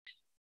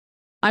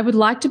I would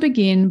like to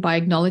begin by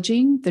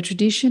acknowledging the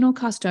traditional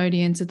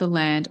custodians of the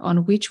land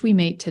on which we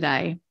meet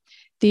today,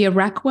 the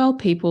Arakwal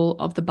people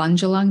of the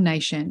Bundjalung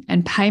Nation,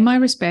 and pay my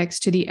respects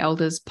to the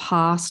elders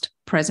past,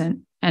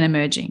 present, and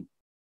emerging.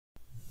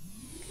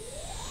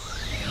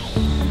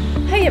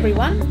 Hey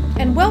everyone,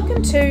 and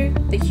welcome to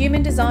the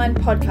Human Design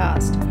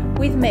Podcast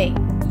with me,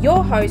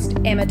 your host,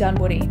 Emma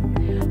Dunwoody.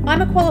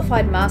 I'm a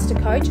qualified master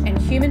coach and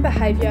human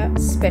behaviour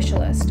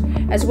specialist,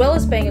 as well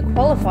as being a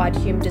qualified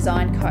human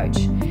design coach.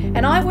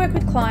 And I work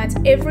with clients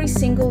every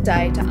single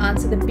day to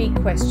answer the big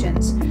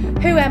questions.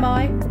 Who am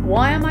I?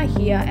 Why am I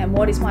here? And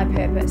what is my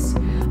purpose?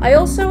 I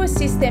also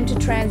assist them to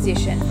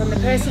transition from the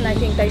person they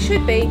think they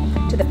should be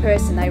to the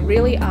person they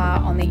really are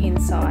on the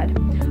inside.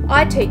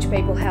 I teach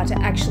people how to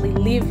actually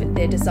live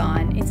their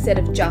design instead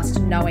of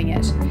just knowing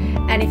it.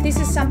 And if this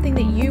is something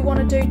that you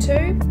want to do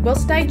too, well,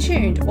 stay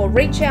tuned or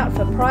reach out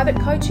for private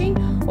coaching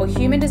or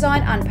Human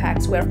Design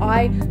Unpacks, where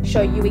I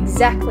show you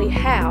exactly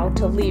how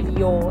to live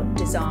your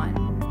design.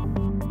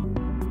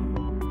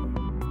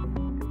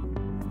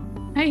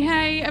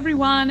 Hey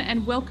everyone,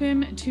 and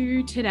welcome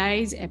to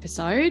today's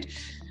episode.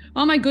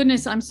 Oh my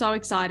goodness, I'm so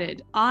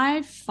excited.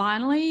 I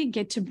finally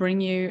get to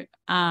bring you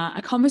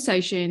a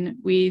conversation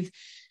with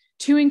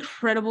two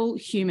incredible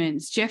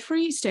humans,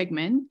 Jeffrey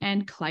Stegman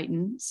and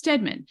Clayten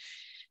Stedmann.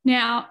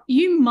 Now,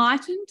 you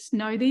mightn't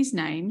know these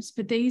names,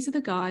 but these are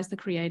the guys, the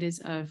creators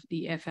of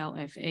the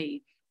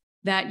FLFE,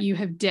 that you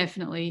have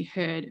definitely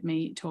heard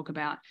me talk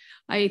about.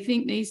 I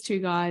think these two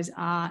guys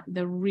are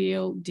the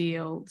real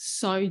deal,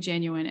 so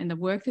genuine, and the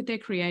work that they're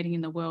creating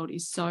in the world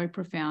is so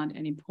profound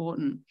and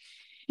important.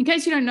 In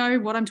case you don't know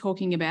what I'm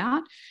talking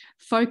about,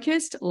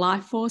 Focused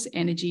Life Force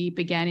Energy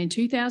began in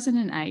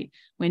 2008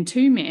 when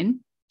two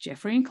men,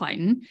 Jeffrey and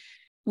Clayten,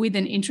 with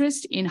an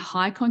interest in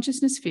high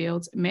consciousness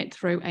fields, met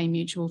through a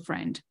mutual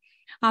friend.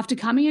 After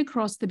coming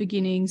across the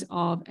beginnings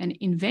of an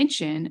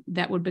invention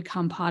that would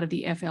become part of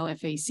the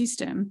FLFE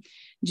system,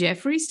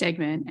 Jeffrey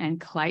Stegman and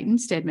Clayten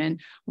Stedmann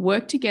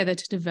worked together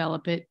to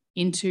develop it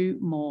into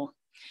more.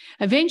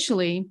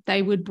 Eventually,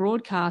 they would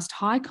broadcast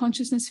high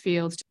consciousness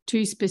fields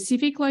to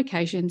specific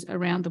locations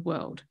around the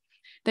world.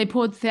 They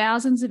poured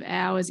thousands of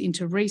hours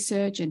into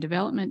research and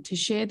development to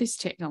share this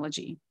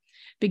technology,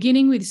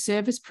 beginning with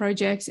service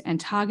projects and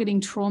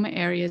targeting trauma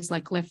areas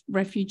like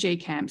refugee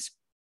camps.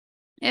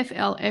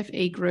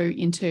 FLFE grew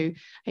into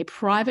a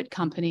private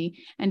company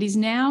and is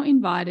now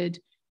invited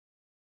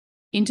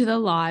into the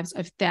lives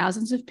of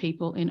thousands of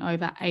people in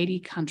over 80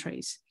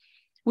 countries.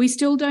 We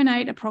still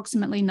donate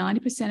approximately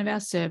 90% of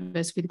our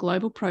service with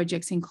global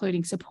projects,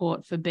 including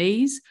support for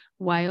bees,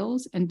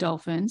 whales, and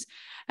dolphins,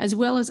 as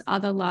well as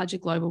other larger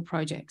global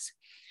projects.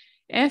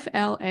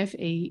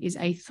 FLFE is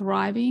a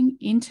thriving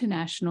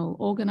international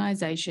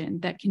organization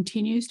that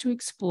continues to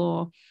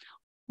explore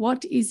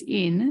what is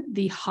in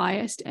the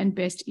highest and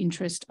best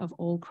interest of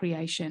all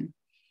creation.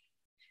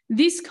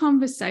 This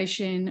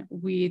conversation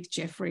with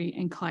Jeffrey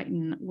and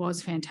Clayten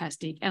was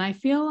fantastic, and I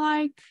feel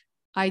like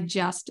I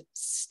just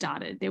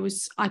started.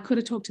 I could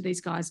have talked to these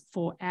guys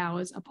for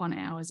hours upon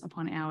hours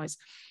upon hours.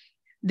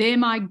 They're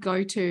my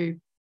go-to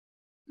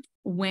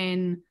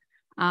when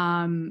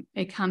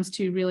it comes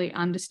to really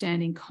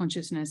understanding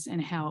consciousness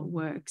and how it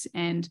works.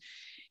 And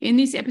in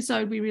this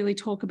episode, we really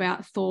talk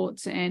about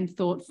thoughts and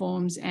thought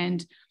forms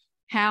and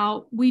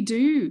how we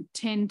do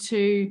tend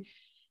to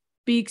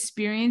be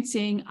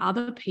experiencing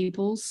other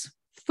people's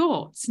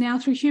thoughts. Now,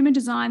 through human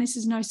design, this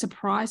is no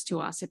surprise to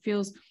us. It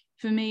feels,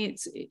 for me,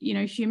 it's,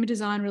 human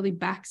design really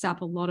backs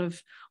up a lot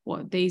of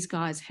what these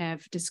guys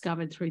have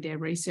discovered through their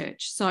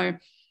research. So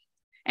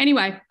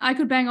anyway, I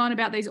could bang on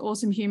about these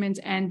awesome humans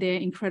and their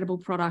incredible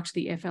product,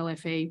 the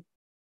FLFE,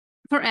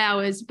 for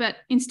hours, but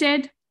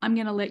instead, I'm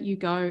going to let you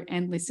go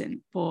and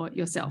listen for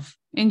yourself.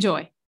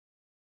 Enjoy.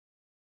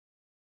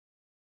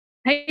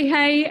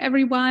 Hey,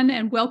 everyone,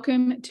 and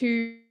welcome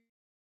to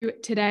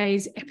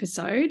today's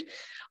episode.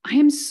 I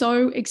am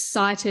so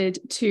excited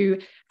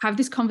to have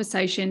this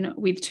conversation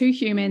with two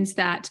humans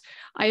that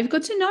I've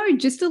got to know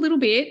just a little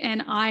bit,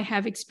 and I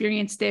have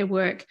experienced their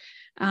work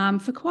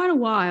for quite a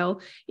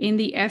while in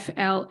the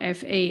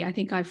FLFE. I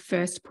think I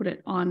first put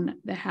it on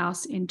the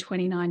house in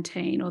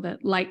 2019 or the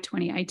late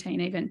 2018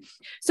 even.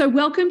 So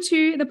welcome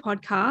to the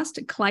podcast,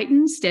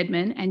 Clayten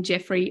Stedmann and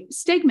Jeffrey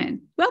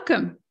Stegman.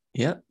 Welcome.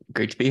 Yeah,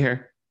 great to be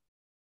here.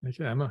 Thank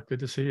you, Emma.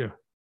 Good to see you.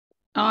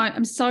 Oh,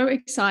 I'm so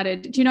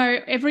excited. Do you know,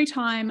 every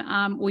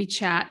time we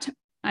chat,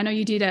 I know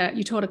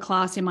you taught a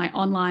class in my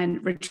online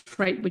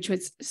retreat, which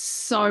was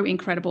so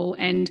incredible.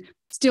 And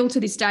still to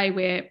this day,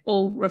 we're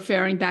all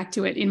referring back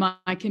to it in my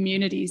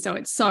community. So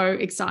it's so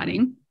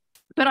exciting.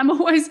 But I'm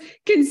always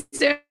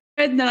concerned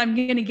that I'm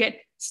going to get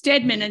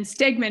Stedman and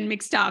Stegman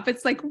mixed up.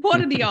 It's like,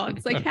 what are the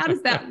odds? Like, how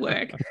does that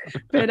work?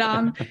 But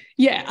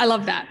yeah, I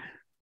love that.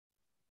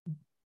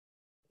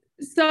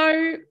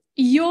 So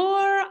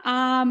your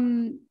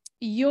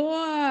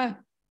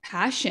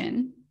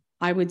passion,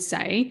 I would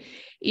say,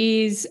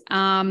 is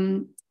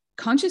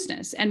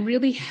consciousness and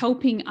really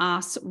helping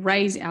us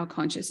raise our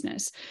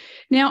consciousness.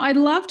 Now, I'd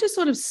love to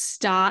sort of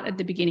start at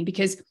the beginning,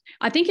 because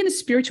I think in the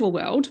spiritual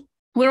world,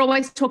 we're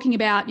always talking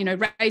about,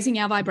 raising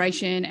our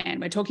vibration, and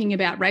we're talking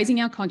about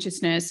raising our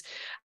consciousness.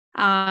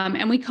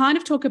 And we kind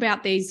of talk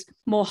about these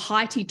more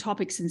heighty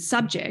topics and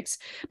subjects,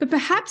 but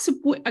perhaps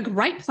a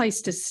great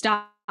place to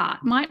start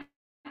might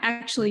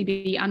actually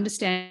be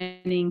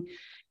understanding,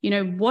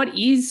 what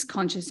is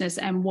consciousness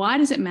and why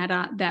does it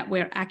matter that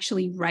we're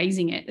actually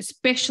raising it,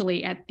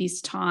 especially at this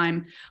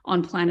time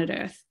on planet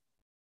Earth?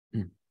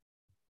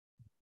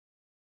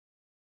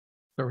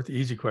 Start with the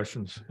easy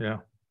questions. Yeah.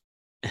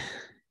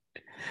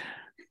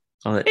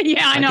 Well,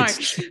 yeah, I know.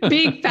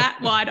 Big,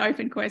 fat, wide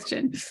open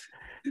question.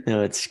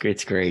 No, it's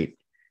great.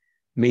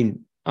 I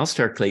mean, I'll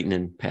start, Clayton,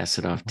 and pass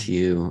it off to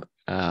you.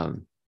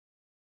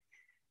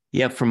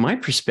 Yeah, from my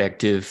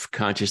perspective,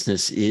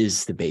 consciousness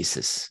is the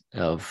basis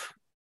of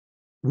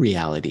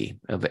reality,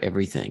 of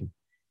everything.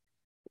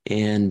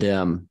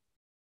 And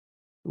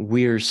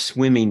we're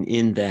swimming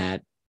in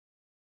that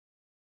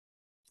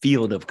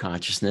field of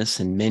consciousness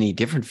and many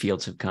different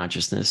fields of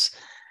consciousness.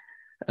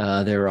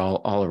 They're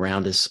all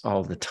around us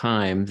all the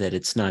time, that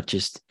it's not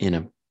just in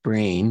a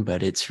brain,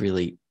 but it's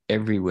really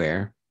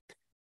everywhere.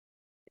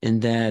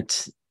 And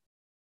that,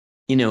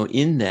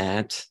 in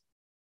that,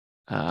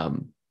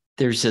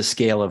 there's a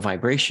scale of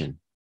vibration,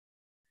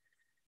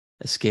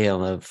 a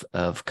scale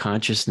of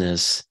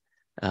consciousnness.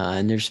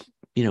 And there's,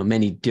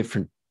 many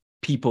different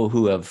people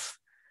who have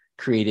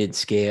created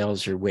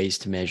scales or ways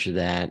to measure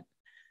that.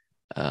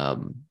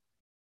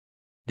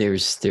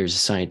 There's a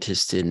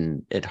scientist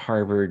at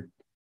Harvard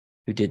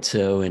who did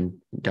so, and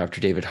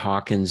Dr. David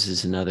Hawkins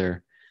is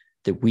another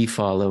that we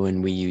follow,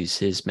 and we use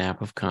his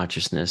map of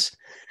consciousness.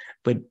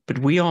 But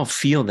we all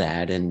feel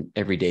that in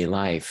everyday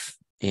life.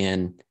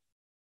 And,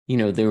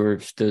 there were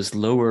those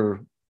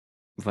lower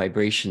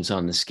vibrations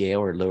on the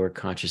scale, or lower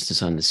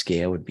consciousness on the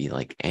scale would be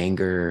like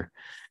anger,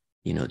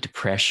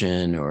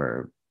 depression,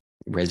 or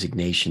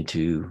resignation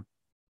to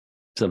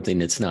something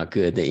that's not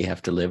good that you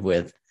have to live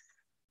with.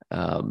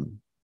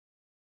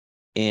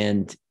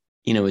 And,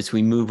 as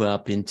we move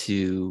up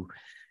into,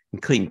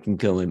 and Clayton can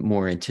go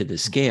more into the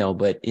scale,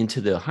 but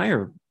into the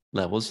higher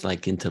levels,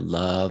 like into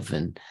love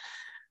and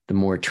the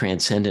more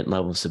transcendent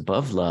levels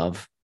above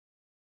love,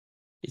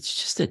 it's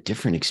just a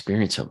different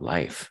experience of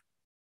life.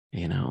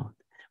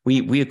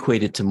 We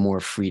equate it to more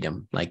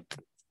freedom, like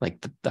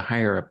the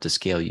higher up the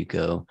scale you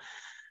go,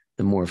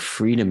 the more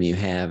freedom you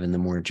have and the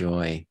more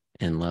joy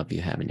and love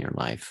you have in your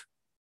life.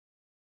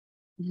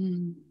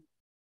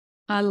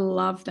 I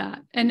love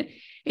that. And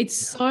it's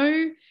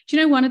so,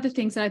 one of the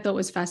things that I thought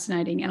was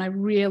fascinating, and I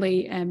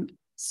really am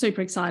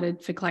super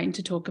excited for Clayton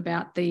to talk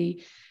about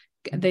the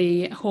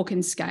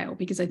Hawkins scale,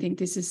 because I think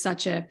this is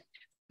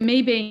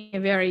me being a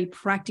very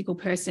practical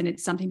person,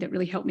 it's something that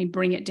really helped me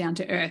bring it down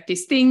to earth.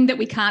 This thing that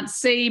we can't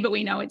see, but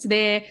we know it's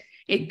there,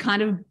 it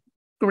kind of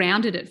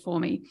grounded it for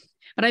me.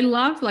 But I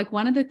love,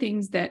 one of the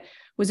things that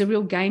was a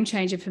real game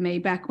changer for me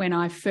back when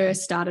I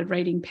first started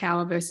reading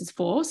Power versus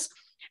Force.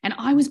 And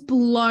I was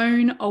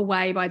blown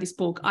away by this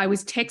book. I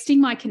was texting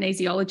my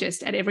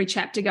kinesiologist at every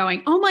chapter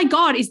going, oh my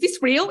God, is this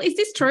real? Is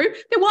this true?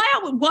 Then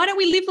why don't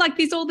we live like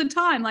this all the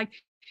time?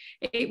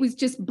 It was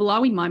just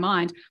blowing my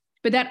mind.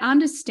 But that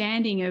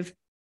understanding of,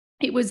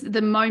 it was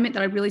the moment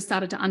that I really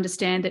started to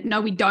understand that, no,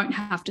 we don't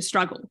have to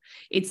struggle.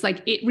 It's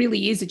it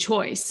really is a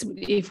choice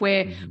if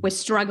we're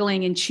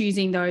struggling and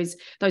choosing those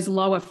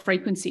lower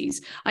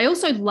frequencies. I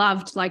also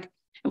loved,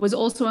 it was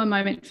also a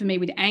moment for me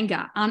with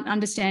anger,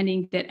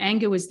 understanding that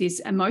anger was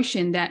this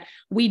emotion that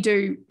we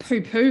do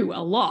poo-poo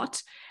a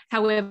lot.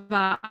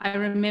 However, I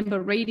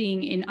remember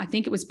reading in, I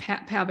think it was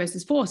Power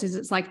versus Force,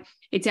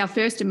 it's our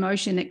first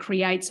emotion that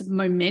creates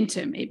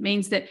momentum. It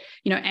means that,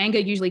 anger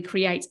usually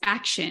creates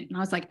action. And I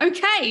was like,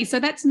 okay,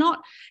 so that's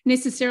not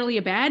necessarily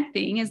a bad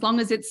thing as long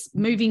as it's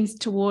moving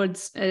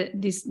towards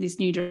this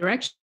new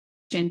direction.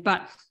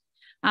 But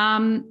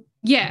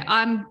yeah,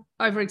 I'm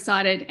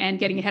overexcited and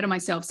getting ahead of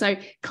myself. So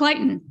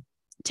Clayton,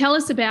 tell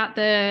us about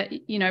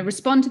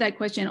respond to that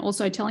question,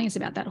 also telling us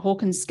about that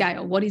Hawkins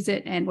scale. What is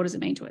it and what does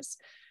it mean to us?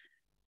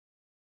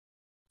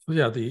 So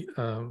yeah, the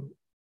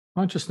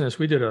consciousness,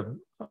 we did a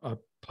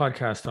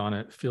podcast on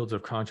it, Fields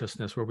of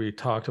Consciousness, where we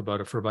talked about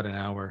it for about an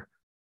hour.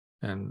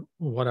 And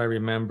what I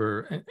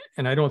remember,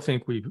 and I don't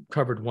think we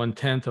covered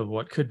 1/10 of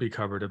what could be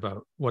covered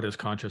about what is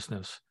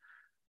consciousness.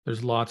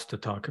 There's lots to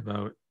talk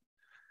about.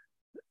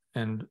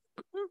 And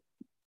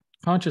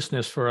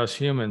consciousness for us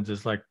humans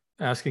is like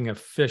asking a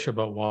fish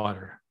about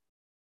water.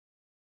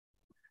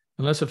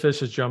 Unless a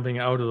fish is jumping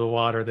out of the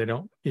water, they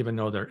don't even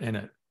know they're in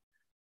it.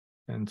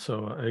 And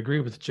so I agree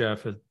with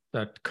Jeff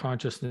that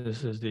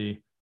consciousness is the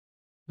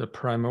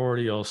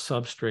primordial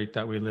substrate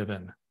that we live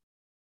in.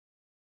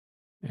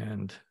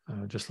 And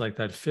just like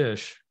that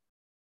fish,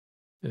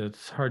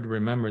 it's hard to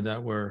remember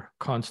that we're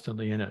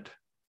constantly in it.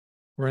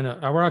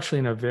 We're actually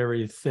in a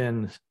very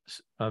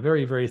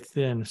very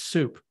thin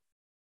soup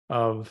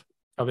of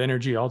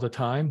energy all the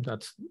time.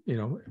 That's,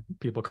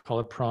 people call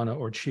it prana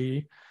or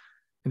chi.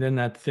 And then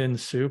that thin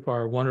soup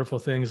are wonderful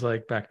things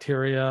like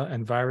bacteria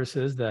and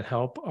viruses that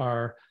help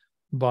our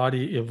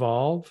body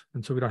evolve.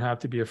 And so we don't have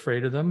to be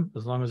afraid of them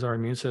as long as our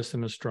immune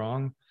system is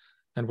strong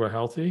and we're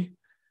healthy.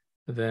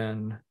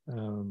 then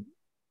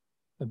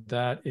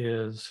that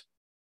is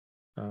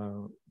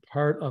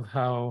part of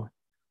how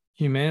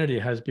humanity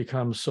has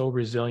become so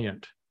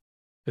resilient,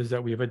 is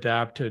that we've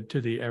adapted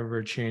to the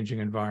ever-changing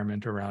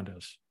environment around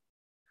us.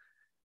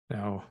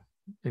 Now,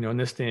 in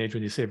this day and age,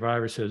 when you say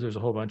viruses, there's a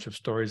whole bunch of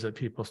stories that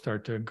people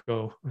start to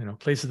go,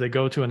 places they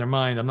go to in their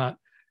mind. I'm not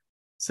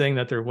saying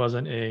that there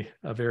wasn't a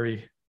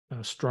very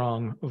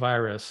strong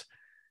virus.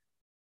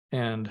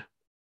 And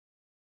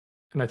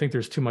I think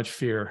there's too much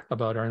fear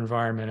about our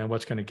environment and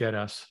what's going to get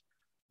us,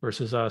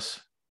 versus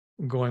us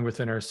going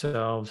within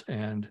ourselves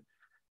and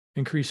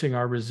increasing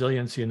our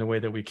resiliency in the way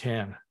that we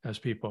can as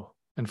people,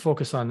 and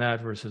focus on that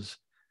versus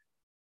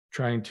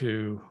trying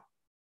to,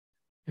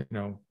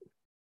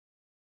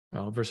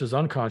 versus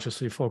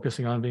unconsciously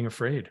focusing on being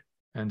afraid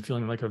and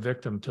feeling like a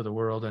victim to the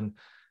world and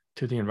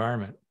to the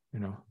environment.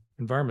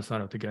 Environment's not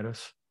out to get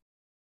us.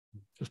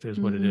 It just is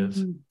what it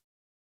is.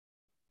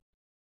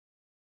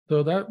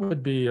 So that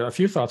would be a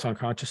few thoughts on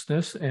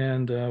consciousness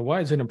and why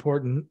is it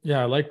important?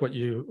 Yeah, I like what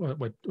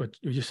you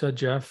said,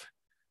 Jeff.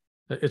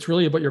 It's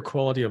really about your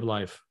quality of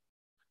life.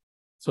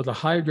 So the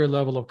higher your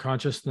level of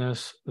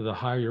consciousness, the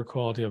higher your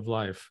quality of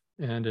life.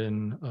 And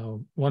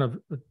in one of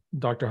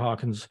Dr.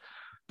 Hawkins'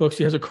 books,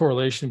 he has a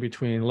correlation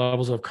between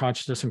levels of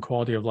consciousness and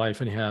quality of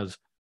life. And he has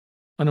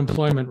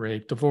unemployment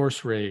rate,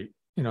 divorce rate,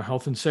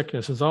 health and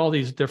sickness. There's all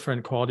these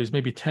different qualities,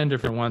 maybe 10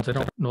 different ones. I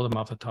don't know them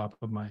off the top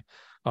of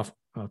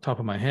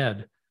my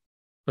head,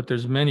 but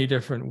there's many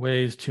different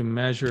ways to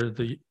measure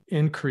the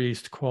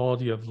increased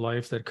quality of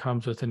life that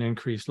comes with an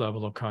increased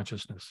level of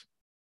consciousness.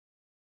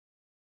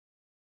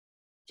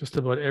 Just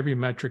about every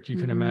metric you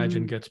can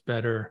imagine gets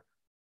better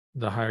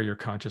the higher your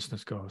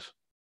consciousness goes.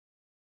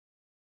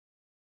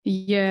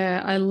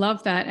 Yeah, I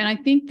love that. And I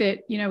think that,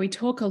 we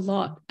talk a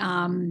lot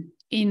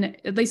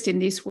at least in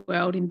this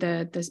world, in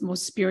the more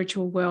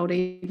spiritual world,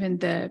 even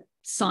the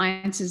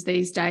sciences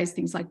these days,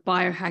 things like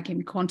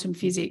biohacking, quantum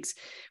physics,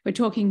 we're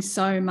talking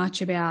so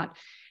much about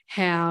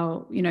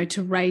how,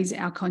 to raise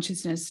our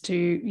consciousness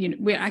to,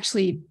 we're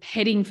actually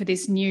heading for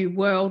this new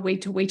world. We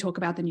talk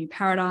about the new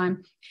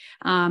paradigm.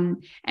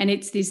 And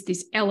it's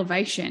this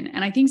elevation.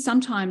 And I think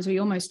sometimes we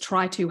almost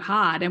try too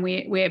hard and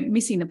we're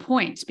missing the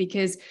point,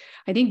 because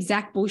I think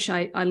Zach Bush,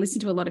 I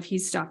listen to a lot of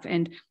his stuff,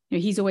 and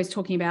he's always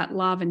talking about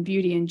love and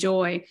beauty and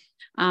joy,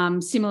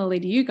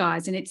 similarly to you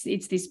guys. And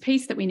it's this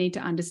piece that we need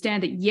to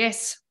understand, that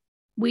yes,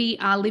 we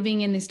are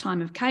living in this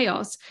time of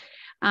chaos,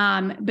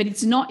 but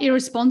it's not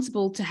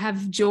irresponsible to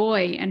have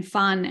joy and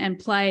fun and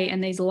play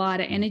and these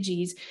lighter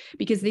energies,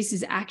 because this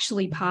is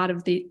actually part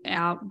of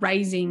our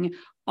raising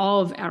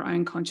of our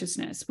own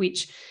consciousness,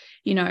 which,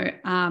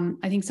 I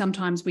think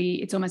sometimes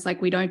it's almost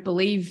like we don't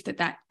believe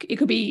that it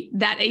could be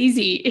that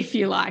easy, if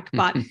you like,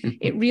 but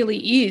it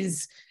really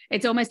is.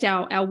 It's almost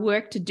our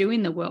work to do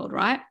in the world,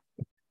 right?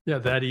 Yeah,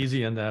 that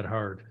easy and that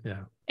hard.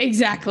 Yeah.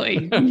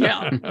 Exactly.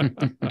 Yeah.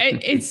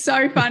 It's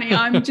so funny.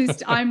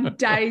 I'm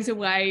days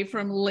away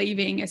from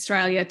leaving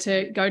Australia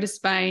to go to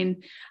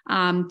Spain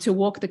to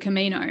walk the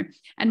Camino.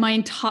 And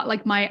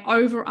my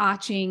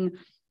overarching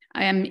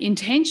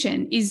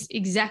intention is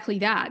exactly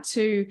that,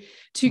 to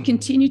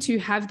continue to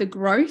have the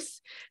growth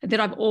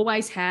that I've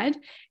always had,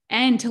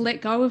 and to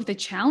let go of the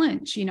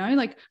challenge.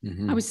 I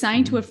was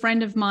saying to a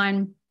friend of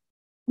mine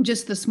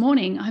just this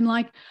morning, I'm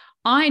like,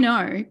 I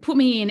know, put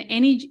me in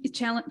any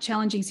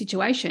challenging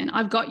situation,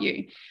 I've got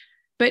you.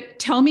 But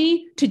tell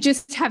me to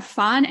just have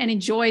fun and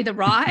enjoy the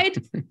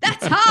ride.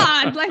 That's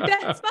hard.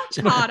 That's much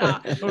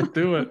harder. Don't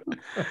do it.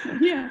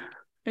 Yeah.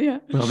 Yeah.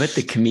 Well, I bet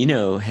the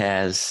Camino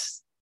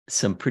has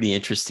some pretty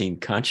interesting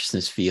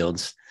consciousness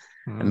fields.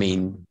 I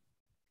mean,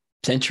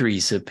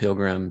 centuries of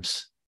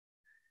pilgrims,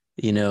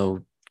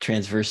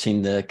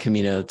 traversing the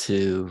Camino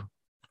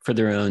for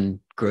their own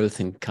growth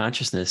and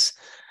consciousness.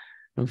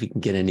 I don't know if you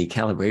can get any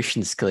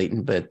calibrations,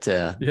 Clayton, but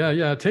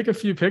yeah. Take a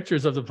few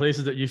pictures of the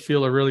places that you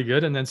feel are really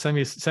good, and then send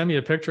me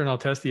a picture, and I'll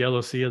test the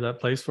LOC of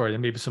that place for you.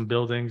 Maybe some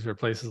buildings or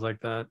places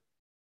like that.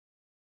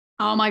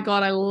 Oh my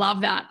God, I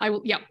love that.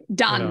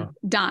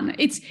 Done.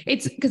 It's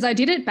because I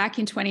did it back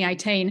in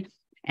 2018,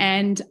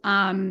 and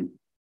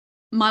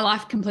my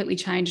life completely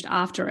changed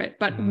after it.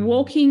 But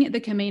walking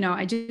the Camino,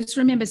 I just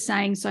remember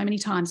saying so many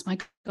times, my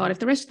God, if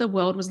the rest of the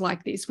world was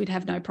like this, we'd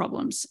have no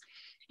problems.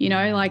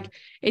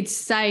 It's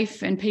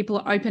safe and people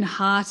are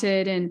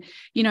open-hearted, and,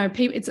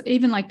 it's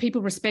even like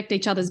people respect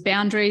each other's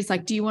boundaries.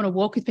 Like, do you want to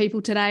walk with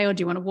people today, or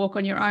do you want to walk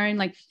on your own?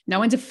 Like, no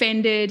one's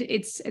offended.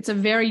 It's a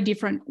very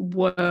different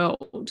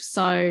world.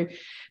 So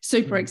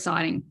super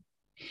exciting.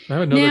 I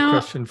have another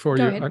question for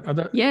you.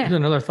 Here's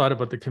another thought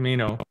about the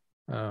Camino.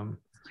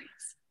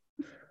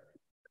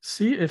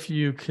 See if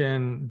you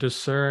can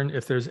discern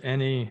if there's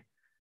any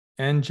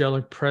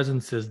angelic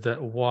presences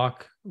that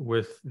walk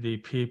with the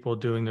people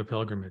doing the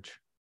pilgrimage.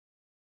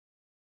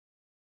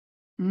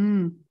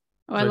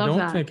 I love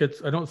that.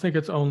 I don't think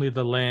it's only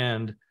the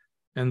land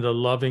and the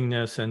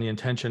lovingness and the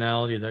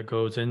intentionality that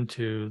goes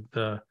into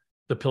the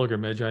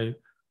pilgrimage.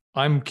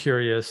 I'm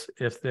curious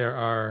if there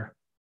are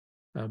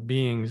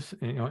beings,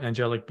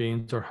 angelic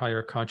beings or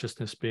higher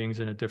consciousness beings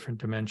in a different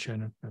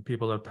dimension,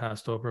 people that have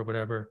passed over,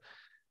 whatever,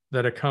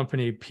 that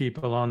accompany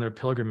people on their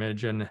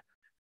pilgrimage and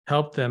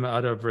help them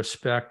out of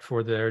respect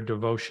for their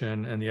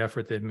devotion and the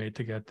effort they've made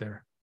to get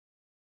there.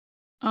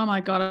 Oh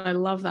my God, I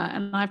love that.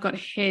 And I've got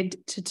head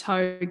to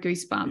toe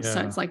goosebumps.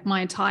 So it's like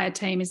my entire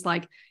team is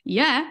like,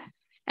 yeah.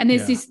 And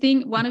there's this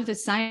thing, one of the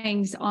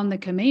sayings on the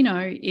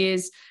Camino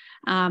is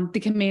the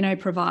Camino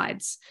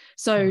provides.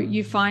 So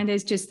you find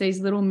there's just these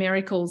little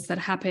miracles that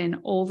happen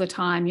all the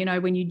time, you know,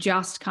 when you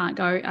just can't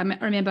go. I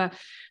remember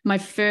my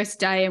first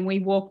day and we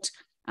walked,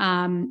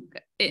 an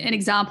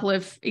example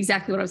of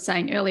exactly what I was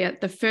saying earlier.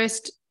 The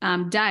first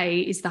day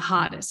is the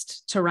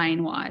hardest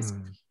terrain wise.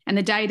 And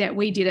the day that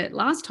we did it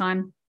last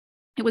time,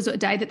 it was a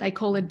day that they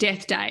call a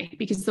death day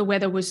because the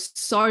weather was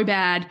so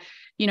bad.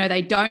 You know,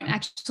 they don't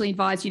actually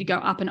advise you to go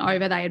up and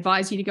over. They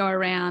advise you to go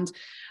around.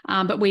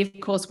 But we, of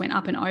course, went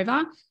up and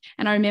over.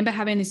 And I remember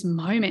having this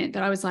moment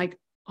that I was like,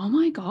 oh,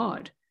 my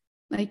God,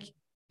 like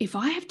if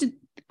I have to,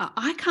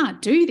 I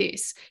can't do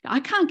this. I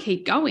can't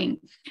keep going.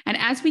 And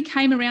as we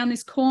came around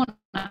this corner,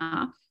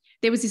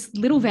 there was this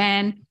little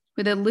van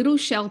with a little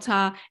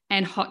shelter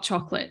and hot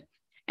chocolate.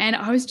 And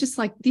I was just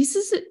like, this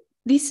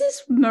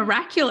is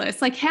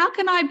miraculous. Like, how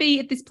can I be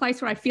at this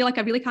place where I feel like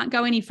I really can't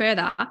go any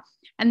further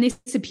and this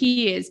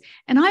appears?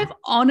 And I've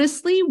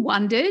honestly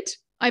wondered,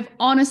 I've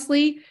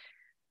honestly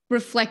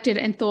reflected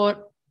and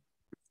thought,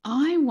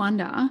 I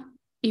wonder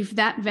if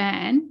that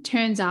van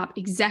turns up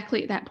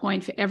exactly at that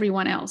point for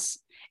everyone else.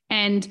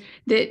 And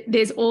that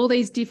there's all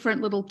these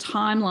different little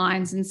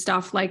timelines and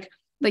stuff like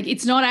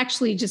it's not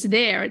actually just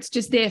there. It's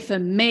just there for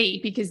me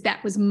because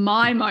that was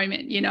my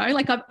moment, you know,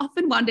 like I've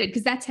often wondered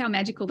because that's how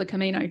magical the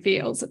Camino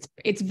feels.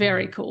 It's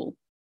very cool.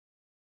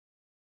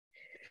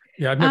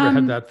 Yeah, I've never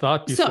had that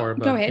thought before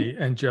about the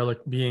angelic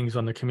beings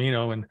on the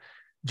Camino. And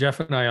Jeff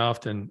and I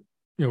often,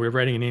 you know, we're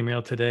writing an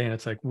email today and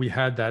it's like, we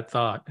had that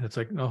thought. And it's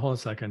like, no, hold on a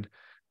second.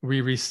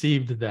 We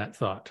received that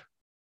thought.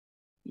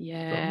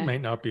 Yeah. So it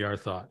might not be our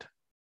thought.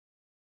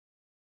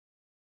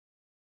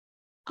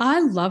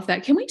 I love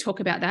that. Can we talk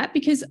about that?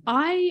 Because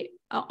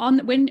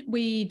when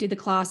we did the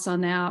class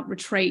on our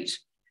retreat,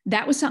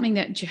 that was something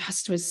that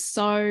just was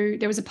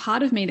there was a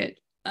part of me that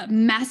a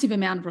massive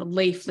amount of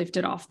relief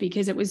lifted off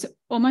because it was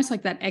almost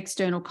like that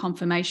external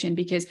confirmation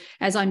because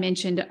as I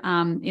mentioned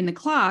in the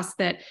class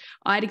that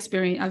I've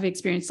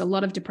experienced a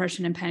lot of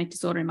depression and panic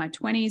disorder in my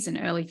 20s and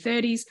early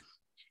 30s.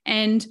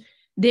 And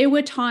there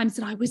were times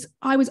that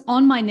I was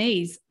on my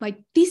knees, like,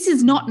 this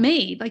is not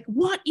me. Like,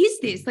 what is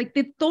this? Like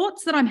the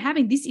thoughts that I'm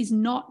having, this is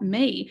not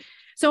me.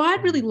 So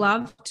I'd really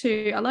love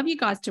you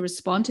guys to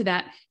respond to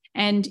that.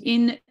 And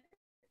in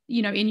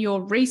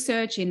your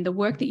research, in the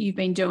work that you've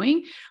been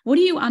doing, what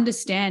do you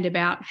understand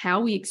about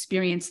how we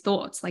experience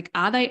thoughts? Like,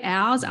 are they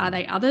ours? Are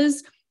they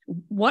others?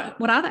 What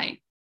are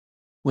they?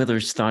 Well,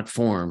 there's thought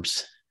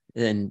forms.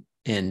 And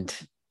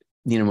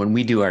you know, when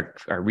we do our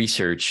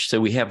research,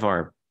 so we have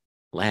our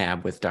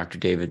lab with Dr.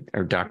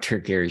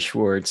 Gary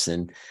Schwartz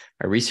and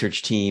our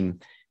research team,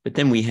 but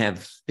then we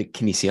have the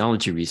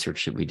kinesiology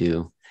research that we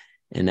do,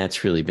 and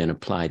that's really been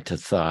applied to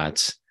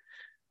thoughts.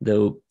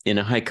 Though in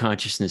a high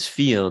consciousness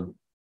field,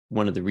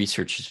 one of the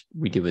research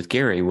we did with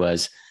Gary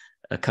was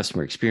a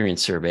customer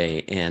experience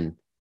survey, and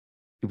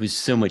it was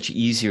so much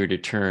easier to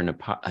turn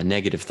a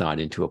negative thought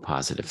into a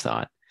positive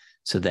thought.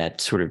 So that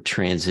sort of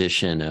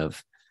transition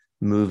of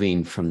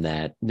moving from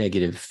that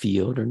negative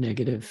field or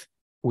negative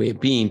way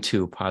of being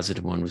to a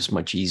positive one was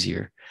much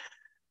easier.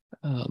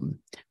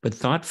 But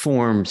thought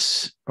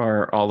forms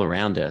are all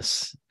around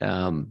us.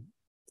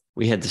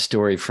 We had the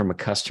story from a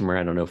customer.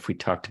 I don't know if we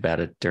talked about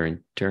it during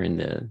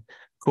the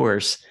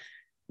course.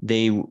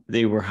 They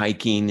were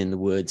hiking in the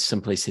woods,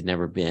 someplace they'd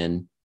never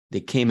been. They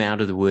came out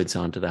of the woods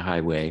onto the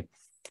highway,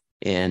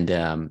 and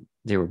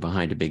they were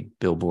behind a big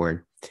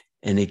billboard,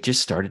 and they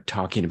just started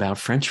talking about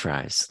French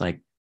fries. Like,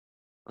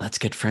 let's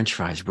get French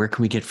fries. Where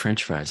can we get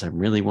French fries? I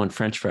really want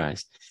French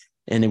fries.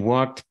 And they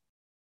walked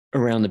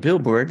around the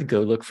billboard to go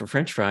look for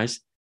French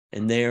fries.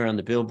 And there on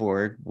the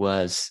billboard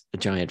was a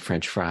giant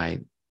French fry,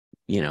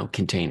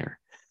 container.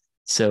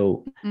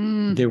 So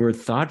there were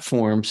thought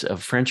forms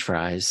of French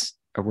fries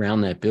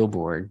around that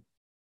billboard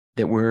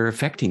that were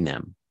affecting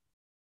them.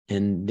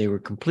 And they were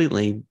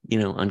completely,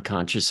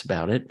 unconscious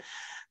about it.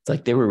 It's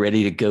like they were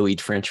ready to go eat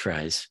French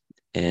fries.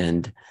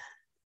 And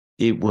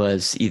it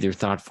was either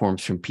thought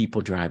forms from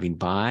people driving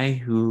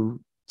by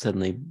who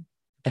suddenly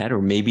had,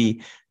 or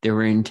maybe there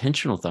were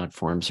intentional thought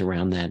forms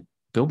around that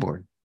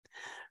billboard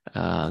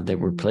that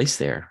were placed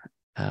there.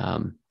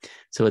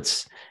 So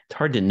it's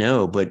hard to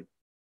know, but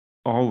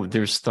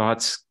there's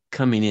thoughts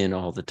coming in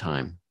all the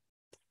time.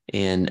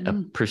 And a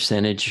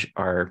percentage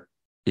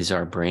is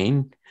our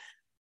brain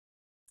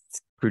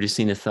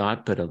producing a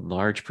thought, but a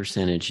large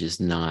percentage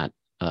is not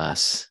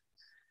us.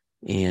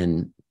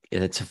 And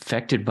it's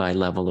affected by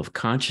level of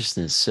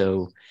consciousness.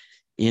 So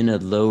in a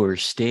lower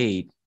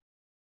state,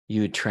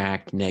 you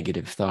attract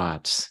negative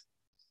thoughts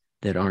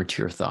that aren't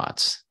your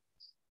thoughts.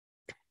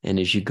 And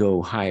as you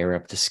go higher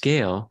up the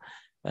scale,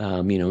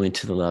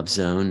 into the love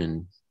zone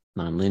and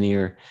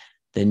nonlinear,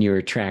 then you're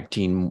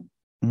attracting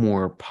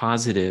more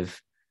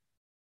positive,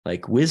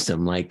 like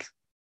wisdom, like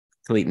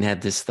Clayten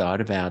had this thought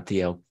about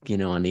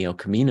on the El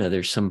Camino,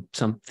 there's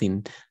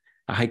something,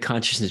 a high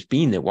consciousness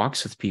being that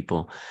walks with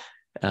people.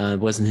 It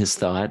wasn't his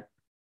thought,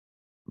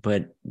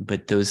 but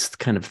those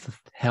kind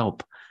of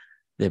help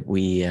that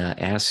we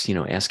ask,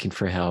 asking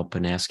for help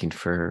and asking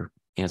for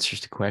answers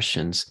to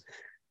questions,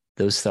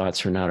 those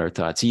thoughts are not our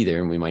thoughts either.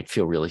 And we might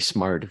feel really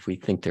smart if we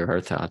think they're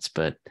our thoughts,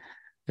 but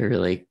they're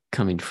really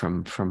coming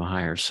from a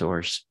higher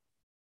source.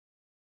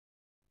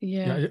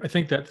 Yeah, I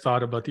think that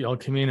thought about the El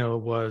Camino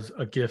was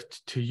a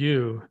gift to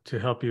you to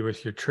help you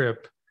with your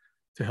trip,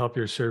 to help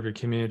you serve your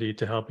community,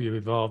 to help you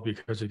evolve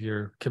because of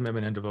your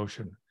commitment and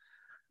devotion.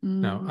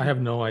 Now, I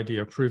have no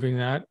idea of proving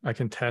that. I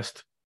can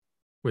test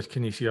with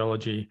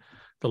kinesiology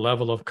the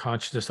level of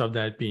consciousness of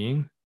that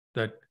being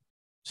that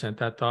sent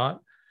that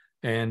thought,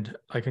 and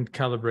I can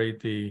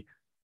calibrate the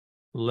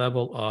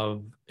level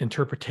of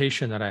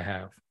interpretation that I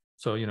have.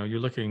 So, you're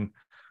looking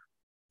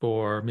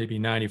for maybe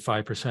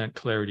 95%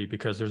 clarity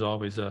because there's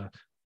always a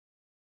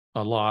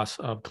loss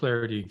of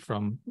clarity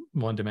from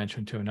one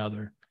dimension to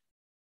another.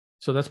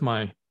 So that's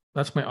my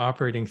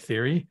operating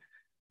theory.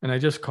 And I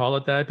just call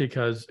it that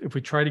because if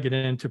we try to get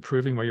into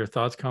proving where your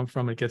thoughts come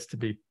from, it gets to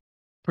be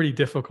pretty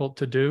difficult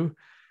to do.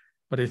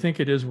 But I think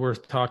it is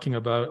worth talking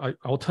about.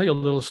 I'll tell you a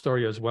little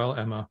story as well,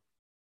 Emma.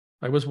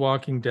 I was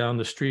walking down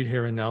the street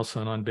here in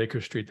Nelson on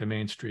Baker Street, the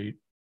main street,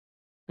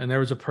 and there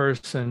was a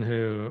person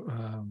who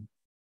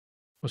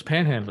was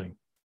panhandling.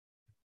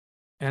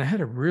 And I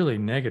had a really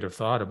negative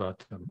thought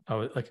about them.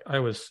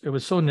 It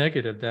was so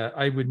negative that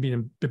I would be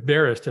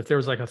embarrassed if there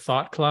was like a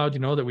thought cloud,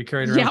 that we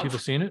carried around, people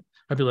seeing it.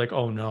 I'd be like,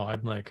 oh no,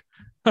 I'm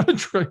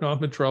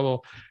in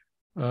trouble.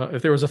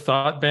 If there was a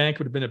thought bank, it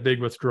would have been a big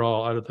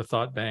withdrawal out of the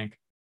thought bank.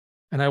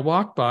 And I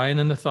walked by and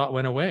then the thought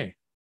went away.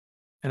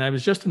 And I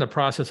was just in the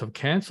process of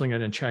canceling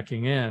it and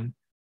checking in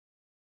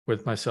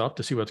with myself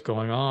to see what's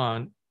going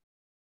on.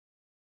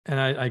 And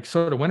I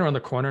sort of went around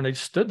the corner and I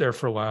stood there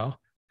for a while.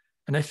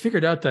 And I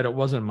figured out that it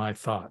wasn't my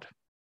thought.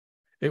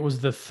 It was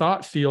the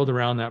thought field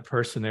around that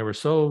person. They were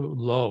so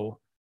low.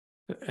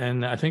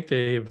 And I think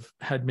they've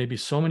had maybe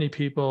so many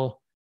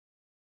people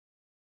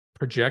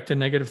project a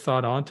negative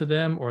thought onto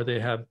them, or they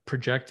have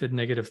projected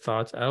negative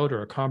thoughts out,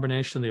 or a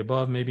combination of the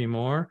above, maybe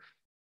more.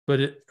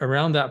 But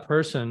around that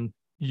person,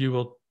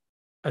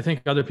 I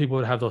think other people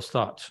would have those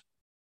thoughts.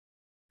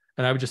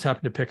 And I would just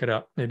happen to pick it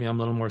up. Maybe I'm a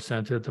little more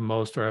sensitive than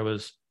most, or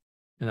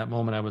in that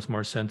moment, I was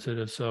more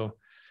sensitive. So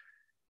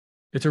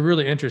it's a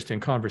really interesting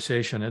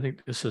conversation. I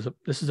think this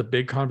is a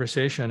big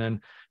conversation,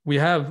 and we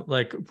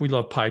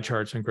love pie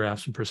charts and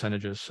graphs and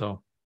percentages.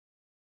 So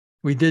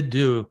we did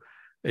do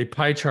a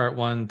pie chart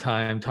one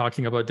time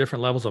talking about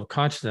different levels of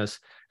consciousness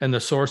and the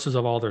sources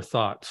of all their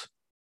thoughts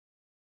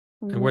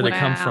and where they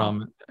come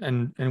from.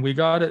 And we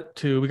got it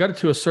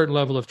to a certain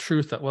level of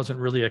truth that wasn't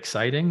really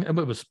exciting. It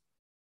was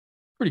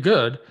pretty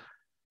good,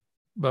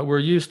 but we're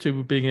used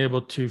to being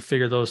able to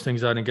figure those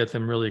things out and get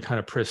them really kind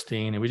of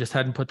pristine. And we just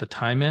hadn't put the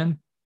time in.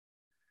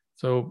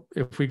 So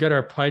if we get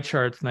our pie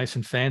charts nice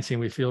and fancy and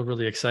we feel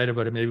really excited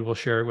about it, maybe we'll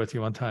share it with you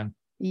one time.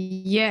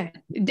 Yeah,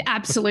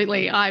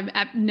 absolutely. I'm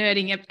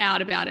nerding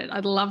out about it.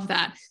 I love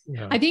that.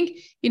 Yeah. I think,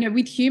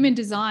 with human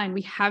design,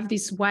 we have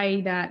this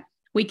way that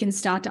we can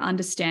start to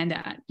understand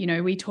that.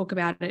 We talk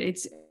about it.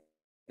 It's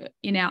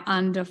in our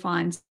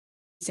undefined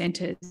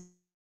centers.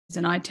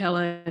 And I tell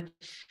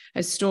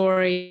a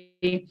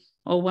story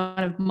or one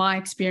of my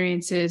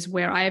experiences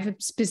where I have a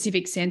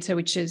specific center,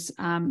 which is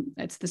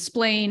it's the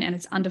spleen, and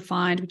it's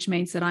undefined, which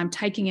means that I'm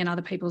taking in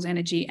other people's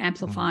energy,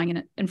 amplifying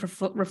it and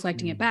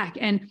reflecting it back.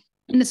 And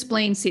in the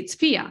spleen sits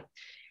fear.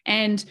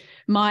 And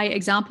my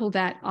example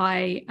that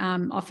I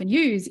often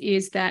use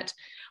is that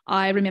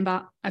I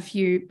remember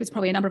it's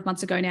probably a number of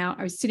months ago now,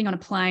 I was sitting on a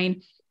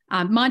plane,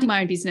 minding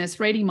my own business,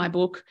 reading my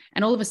book,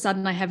 and all of a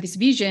sudden I have this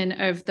vision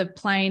of the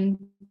plane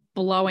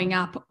blowing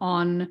up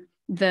on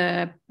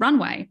the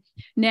runway.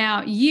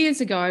 Now,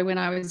 years ago when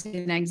I was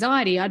in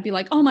anxiety, I'd be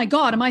like, oh my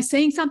God, am I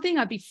seeing something?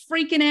 I'd be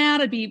freaking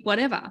out. I'd be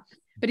whatever.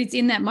 But it's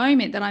in that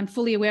moment that I'm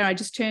fully aware. I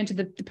just turned to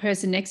the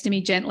person next to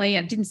me gently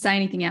and didn't say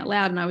anything out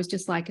loud. And I was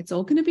just like, it's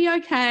all going to be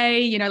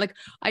okay.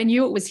 I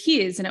knew it was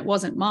his and it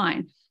wasn't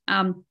mine.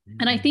 And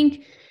I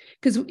think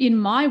because in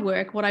my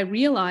work, what I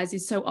realize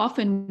is so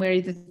often we're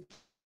either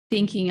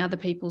thinking other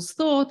people's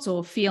thoughts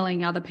or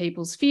feeling other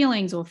people's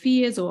feelings or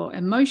fears or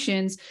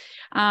emotions.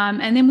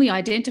 And then we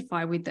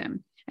identify with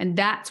them. And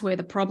that's where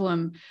the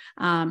problem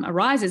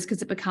arises,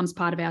 because it becomes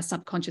part of our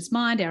subconscious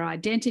mind, our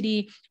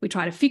identity. We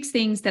try to fix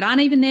things that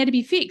aren't even there to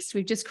be fixed.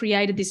 We've just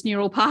created this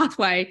neural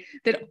pathway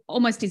that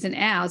almost isn't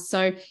ours.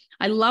 So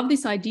I love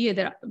this idea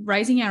that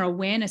raising our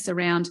awareness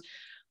around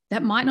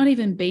that might not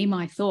even be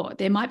my thought.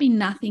 There might be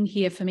nothing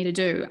here for me to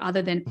do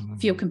other than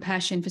feel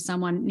compassion for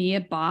someone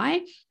nearby.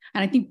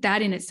 And I think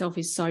that in itself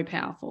is so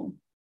powerful.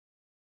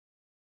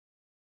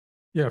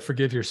 Yeah,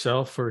 forgive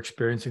yourself for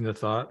experiencing the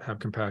thought, have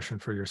compassion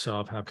for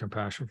yourself, have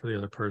compassion for the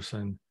other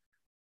person,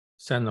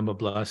 send them a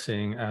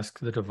blessing, ask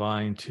the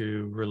divine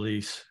to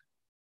release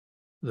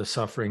the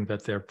suffering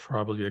that they're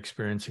probably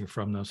experiencing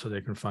from them so they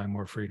can find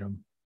more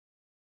freedom.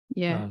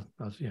 Yeah.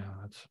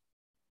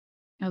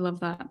 I love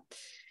that.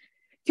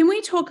 Can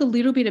we talk a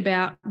little bit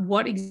about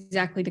what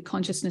exactly the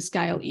consciousness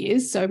scale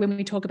is? So when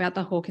we talk about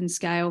the Hawkins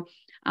scale,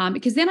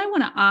 because then I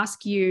want to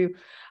ask you,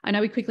 I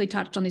know we quickly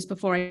touched on this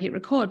before I hit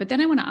record, but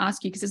then I want to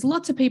ask you, because there's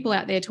lots of people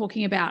out there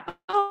talking about,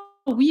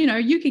 oh, you know,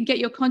 you can get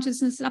your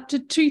consciousness up to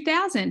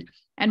 2000.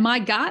 And my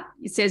gut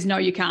says, no,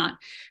 you can't.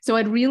 So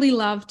I'd really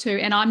love to,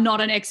 and I'm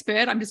not an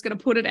expert, I'm just going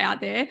to put it out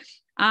there.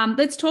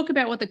 Let's talk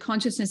about what the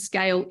consciousness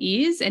scale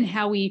is and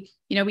how we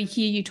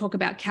hear you talk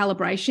about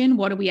calibration.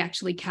 What are we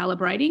actually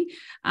calibrating?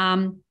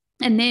 And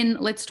then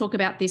let's talk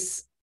about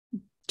this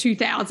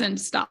 2000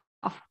 stuff.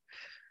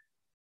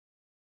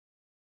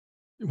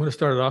 You want to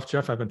start it off,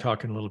 Jeff? I've been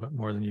talking a little bit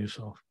more than you,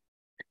 so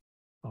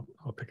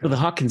I'll pick it up. The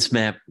Hawkins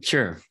map,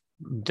 sure.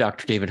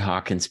 Dr. David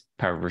Hawkins,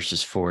 Power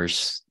versus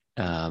Force.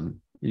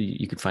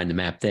 You could find the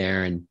map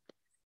there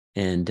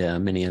and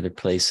many other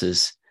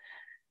places.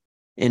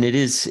 And it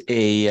is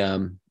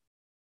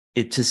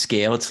it's a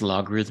scale. It's a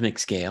logarithmic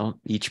scale.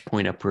 Each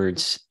point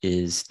upwards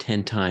is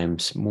 10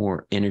 times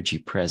more energy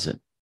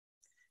present.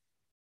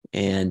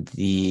 And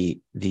the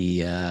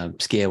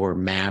scale or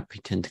map, we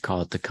tend to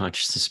call it the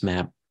consciousness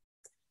map.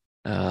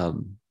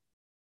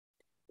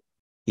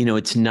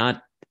 It's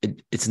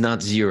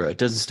not zero. It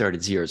doesn't start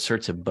at zero. It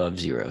starts above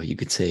zero. You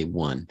could say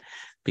 1,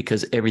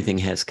 because everything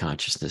has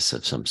consciousness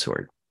of some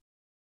sort.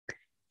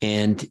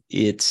 And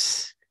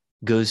it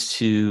goes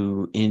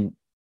to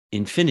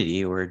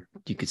infinity, or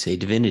you could say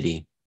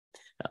divinity,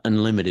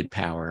 unlimited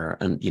power,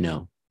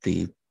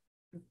 the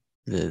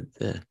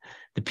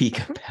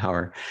peak of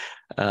power.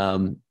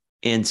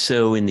 And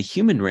so in the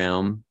human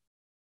realm,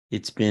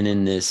 it's been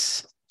in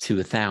this to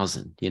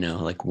 1,000,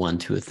 like 1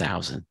 to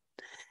 1,000.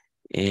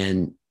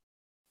 And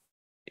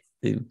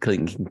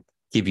Clayten can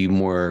give you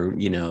more,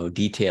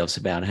 details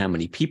about how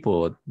many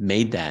people have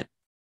made that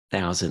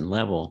 1,000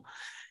 level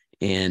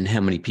and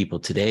how many people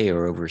today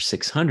are over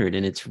 600.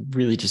 And it's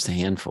really just a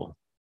handful.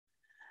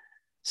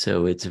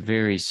 So it's a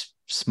very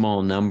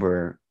small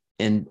number.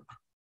 And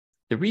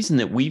the reason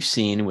that we've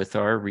seen with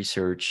our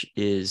research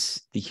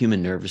is the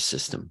human nervous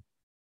system.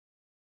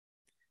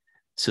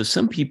 So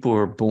some people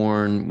are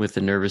born with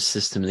a nervous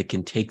system that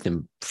can take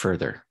them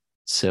further.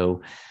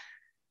 So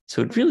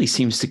it really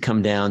seems to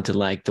come down to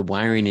like the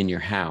wiring in your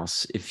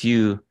house. If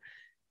you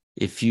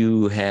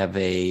have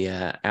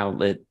a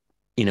outlet,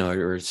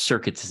 or a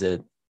circuit is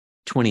a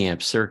 20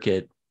 amp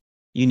circuit,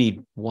 you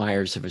need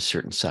wires of a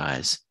certain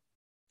size.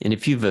 And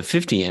if you have a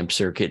 50 amp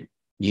circuit,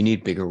 you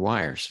need bigger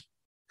wires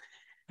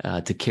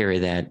to carry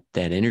that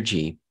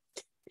energy.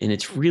 And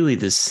it's really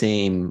the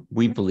same,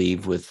 we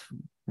believe, with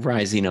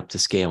rising up the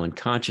scale in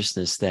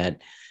consciousness,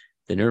 that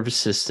the nervous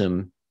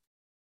system,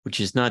 which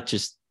is not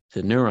just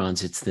the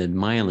neurons, it's the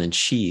myelin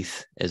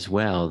sheath as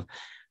well,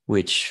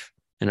 which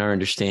in our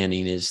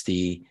understanding is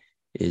the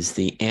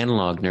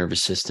analog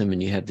nervous system,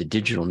 and you have the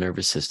digital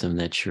nervous system,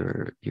 that's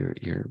your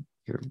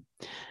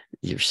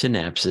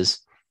synapses.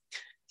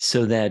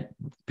 So that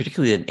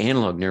particularly that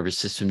analog nervous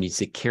system needs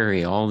to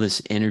carry all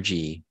this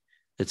energy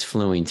that's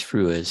flowing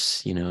through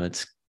us.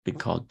 It's been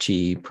called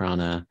chi,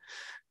 prana,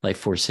 life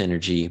force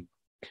energy.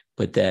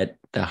 But that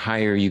the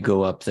higher you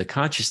go up the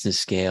consciousness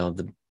scale,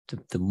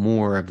 the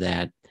more of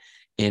that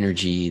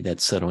energy,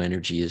 that subtle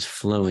energy, is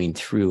flowing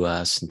through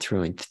us and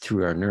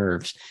through our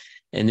nerves.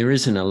 And there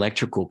is an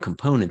electrical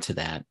component to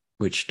that,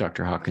 which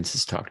Dr. Hawkins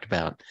has talked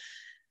about,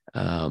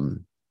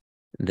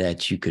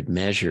 that you could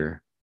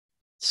measure.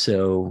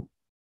 So,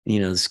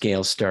 the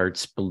scale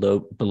starts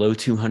below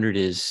 200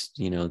 is,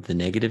 the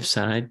negative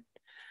side.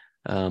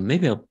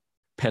 Maybe I'll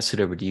pass it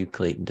over to you,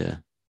 Clayten,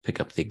 to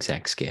pick up the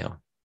exact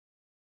scale.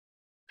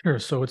 Sure.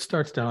 So it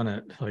starts down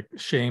at like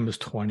shame is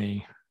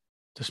 20,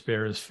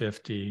 despair is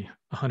 50,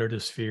 100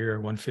 is fear,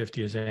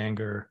 150 is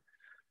anger.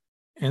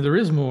 And there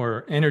is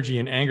more energy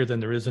in anger than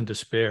there is in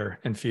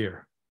despair and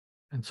fear.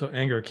 And so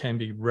anger can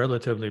be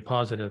relatively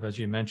positive, as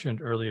you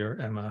mentioned earlier,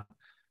 Emma.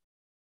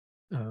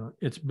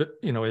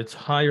 It's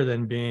higher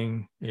than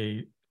being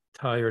a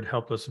tired,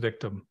 helpless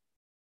victim.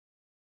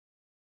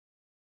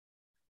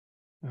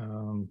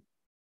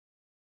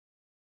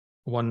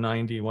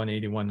 190,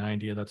 180,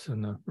 190, that's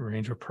in the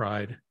range of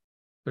pride.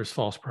 There's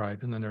false pride,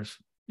 and then there's,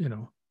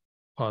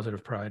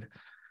 positive pride.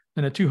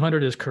 And at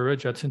 200 is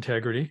courage, that's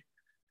integrity.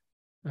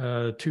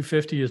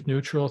 250 is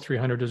neutral,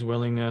 300 is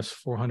willingness,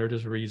 400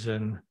 is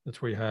reason.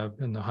 That's where you have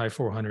in the high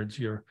 400s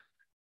your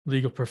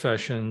legal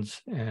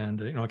professions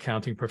and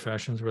accounting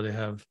professions, where they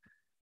have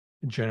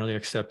generally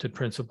accepted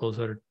principles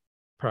that are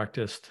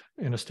practiced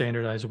in a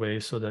standardized way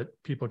so that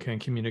people can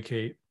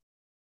communicate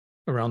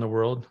around the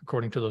world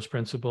according to those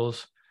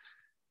principles.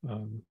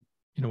 When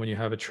you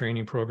have a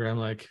training program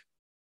like,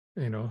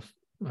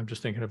 I'm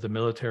just thinking of the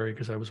military,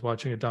 because I was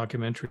watching a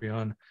documentary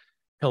on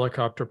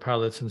helicopter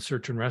pilots in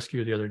search and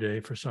rescue the other day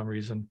for some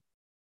reason,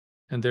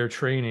 and their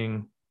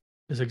training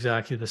is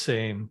exactly the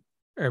same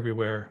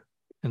everywhere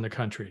in the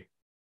country.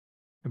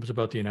 It was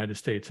about the United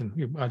States,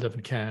 and I live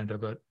in Canada,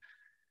 but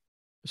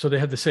so they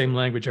have the same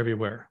language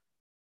everywhere,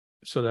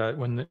 so that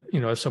when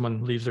if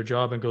someone leaves their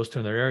job and goes to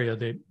another area,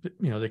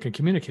 they can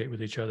communicate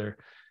with each other.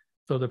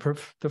 So the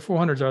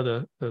 400s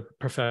are the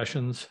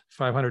professions.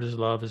 500 is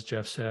love, as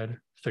Jeff said.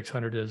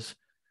 600 is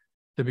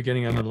the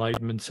beginning of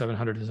enlightenment.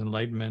 700 is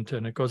enlightenment,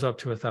 and it goes up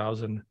to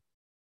 1,000.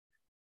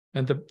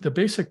 And the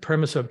basic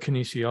premise of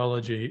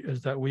kinesiology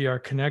is that we are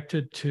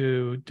connected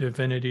to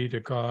divinity,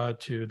 to God,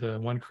 to the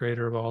one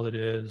creator of all that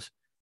is,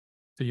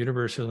 the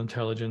universal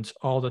intelligence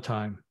all the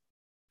time.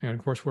 And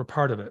of course, we're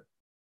part of it.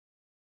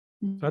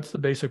 That's the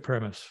basic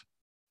premise.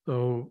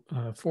 So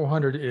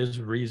 400 is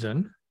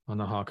reason on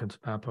the Hawkins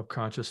map of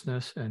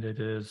consciousness, and it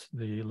is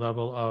the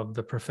level of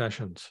the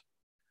professions,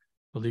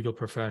 the legal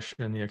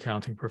profession, the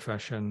accounting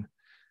profession,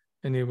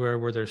 anywhere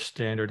where there's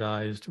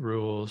standardized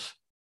rules,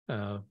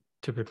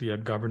 typically a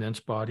governance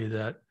body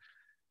that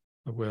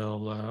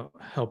will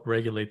help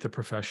regulate the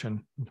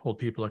profession, hold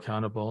people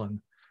accountable,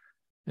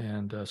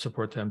 and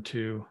support them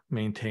to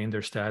maintain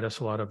their status.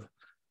 A lot of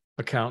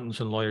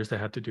accountants and lawyers, they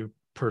have to do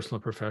personal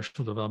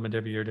professional development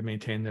every year to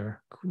maintain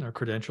their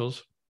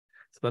credentials.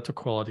 So that's a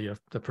quality of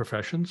the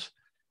professions.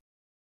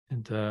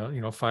 And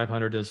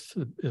 500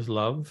 is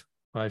love.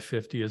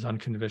 550 is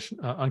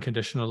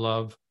unconditional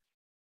love.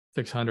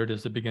 600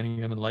 is the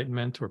beginning of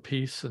enlightenment or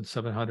peace, and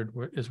 700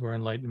 is where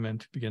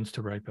enlightenment begins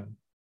to ripen,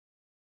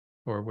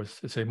 or was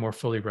say more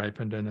fully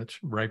ripened, and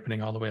it's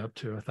ripening all the way up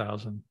to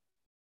 1,000.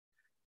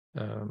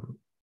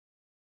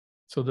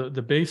 So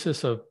the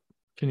basis of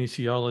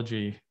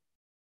kinesiology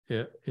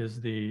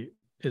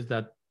is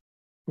that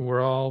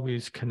we're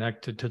always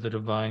connected to the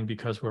divine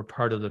because we're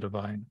part of the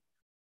divine.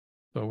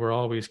 So we're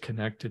always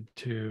connected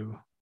to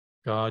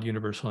God,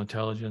 universal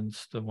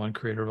intelligence, the one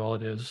creator of all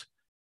it is,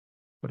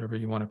 whatever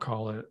you want to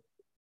call it.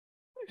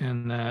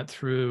 And that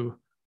through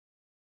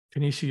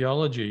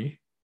kinesiology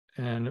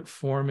and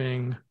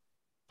forming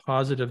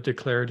positive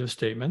declarative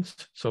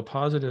statements. So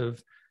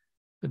positive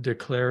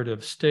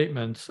declarative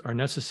statements are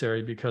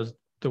necessary because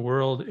the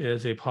world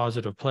is a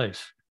positive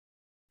place.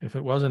 If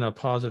it wasn't a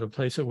positive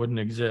place, it wouldn't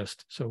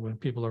exist. So when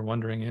people are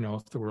wondering,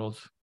 if the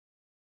world's,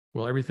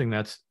 well, everything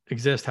that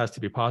exists has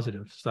to be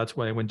positive. So that's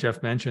why when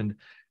Jeff mentioned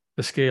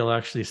the scale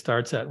actually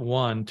starts at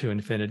 1 to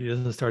infinity, it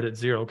doesn't start at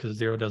 0 because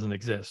 0 doesn't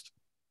exist.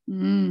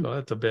 So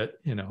that's a bit,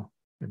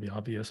 maybe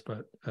obvious,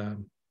 but so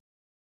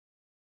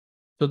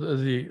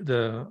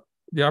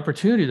the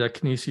opportunity that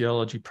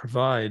kinesiology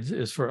provides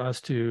is for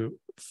us to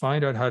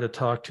find out how to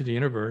talk to the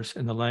universe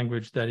in the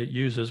language that it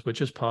uses,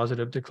 which is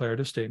positive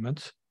declarative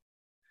statements,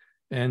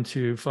 and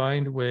to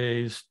find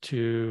ways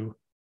to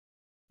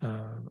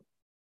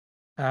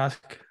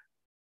ask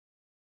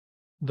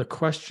the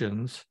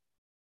questions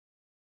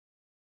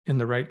in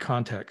the right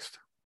context.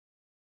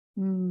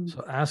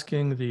 So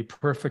asking the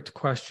perfect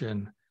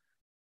question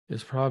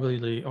is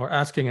probably, or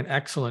asking an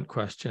excellent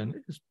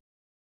question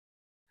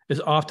is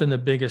often the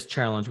biggest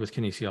challenge with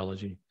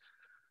kinesiology.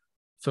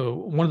 So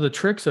one of the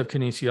tricks of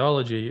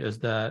kinesiology is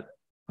that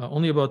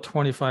only about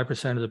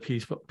 25% of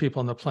the people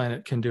on the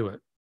planet can do it.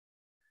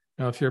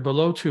 Now, if you're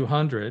below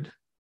 200, it's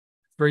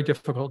very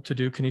difficult to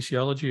do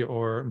kinesiology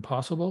or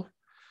impossible.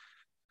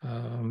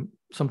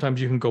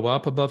 Sometimes you can go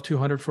up above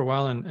 200 for a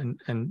while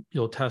and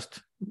you'll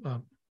test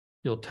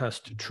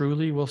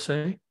truly, we'll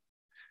say.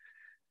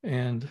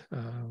 And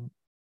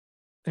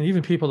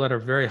even people that are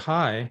very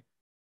high,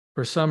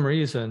 for some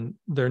reason,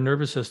 their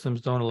nervous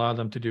systems don't allow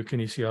them to do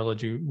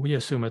kinesiology. We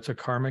assume it's a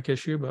karmic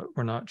issue, but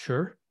we're not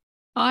sure.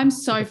 I'm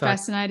so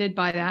fascinated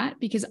by that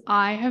because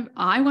I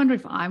wonder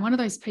if I'm one of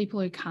those people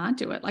who can't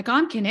do it. Like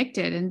I'm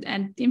connected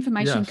and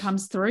information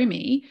comes through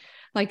me.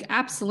 Like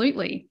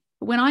absolutely.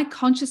 When I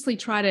consciously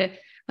try to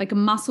like a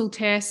muscle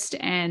test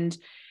and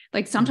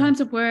like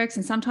sometimes it works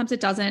and sometimes it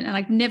doesn't. And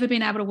I've never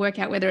been able to work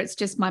out whether it's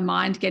just my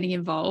mind getting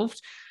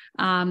involved.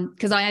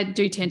 Because I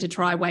do tend to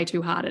try way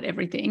too hard at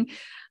everything.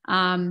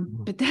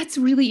 But that's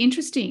really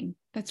interesting.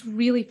 That's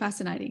really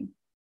fascinating.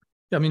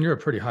 Yeah, I mean, you're a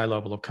pretty high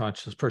level of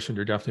conscious person.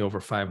 You're definitely over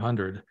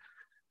 500.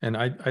 And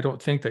I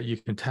don't think that you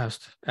can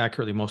test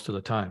accurately most of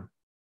the time.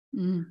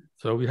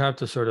 So we have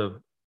to sort of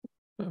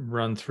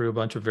run through a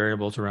bunch of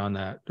variables around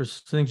that.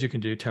 There's things you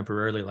can do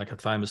temporarily, like a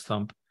thymus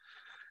thump.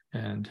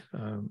 And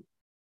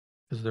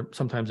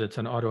sometimes it's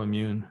an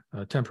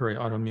temporary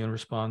autoimmune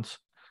response.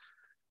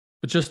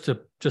 But just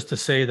to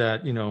say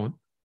that,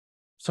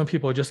 some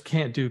people just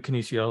can't do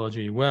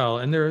kinesiology well,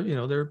 and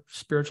they're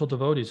spiritual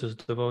devotees, as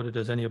devoted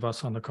as any of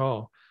us on the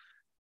call,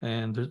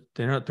 and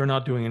they're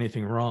not doing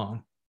anything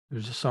wrong.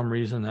 There's just some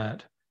reason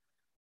that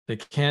they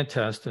can't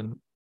test, and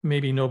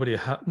maybe nobody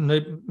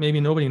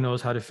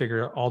knows how to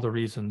figure out all the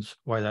reasons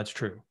why that's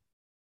true.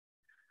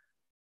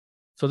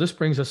 So this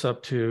brings us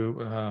up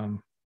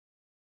to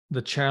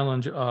the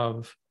challenge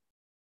of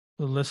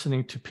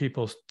listening to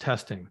people's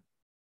testing.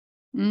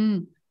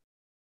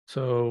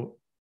 So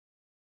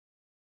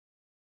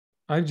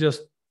I've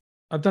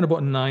done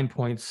about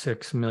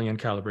 9.6 million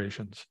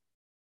calibrations.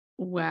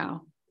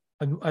 Wow.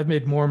 I've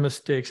made more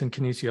mistakes in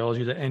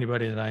kinesiology than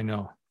anybody that I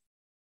know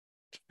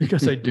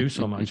because I do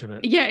so much of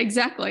it. Yeah,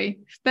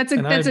 exactly. That's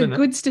a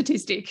good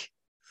statistic.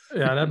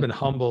 Yeah, and I've been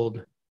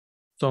humbled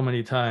so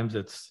many times.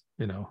 It's,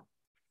 and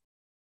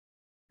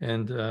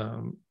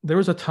there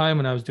was a time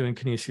when I was doing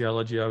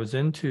kinesiology. I was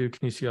into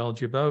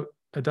kinesiology about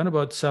done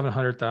about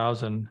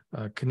 700,000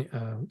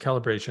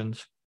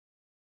 calibrations,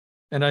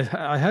 and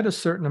I had a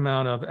certain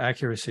amount of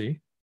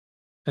accuracy,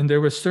 and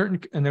there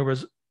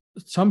was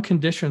some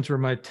conditions where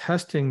my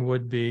testing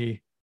would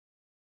be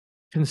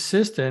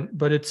consistent,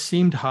 but it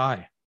seemed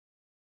high.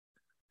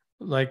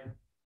 Like,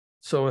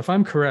 so if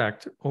I'm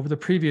correct, over the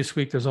previous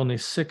week, there's only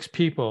 6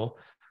 people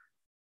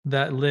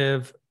that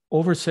live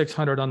over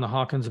 600 on the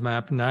Hawkins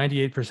map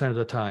 98% of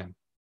the time.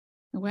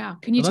 Wow.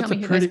 Can you tell me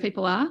who those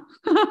people are?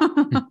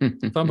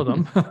 Some of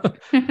them.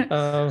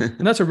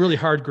 And that's a really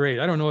hard grade.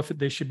 I don't know if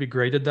they should be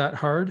graded that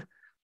hard.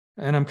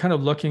 And I'm kind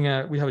of looking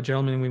at, we have a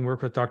gentleman we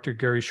work with, Dr.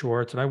 Gary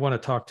Schwartz, and I want to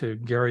talk to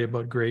Gary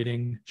about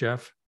grading,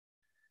 Jeff.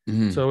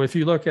 Mm-hmm. So if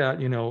you look at,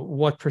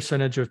 what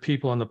percentage of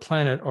people on the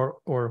planet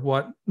or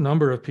what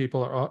number of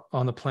people are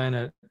on the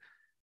planet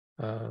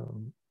are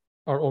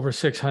over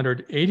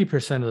 600,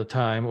 80% of the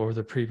time over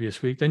the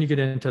previous week, then you get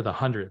into the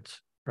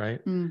hundreds,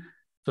 right? Mm.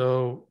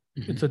 So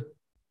it's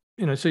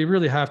so you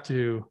really have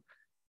to,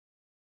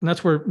 and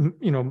that's where,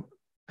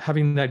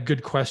 having that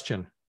good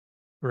question,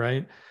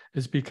 right,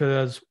 is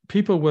because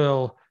people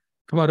will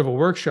come out of a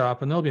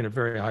workshop and they'll be in a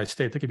very high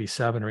state. They could be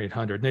 700 or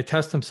 800, and they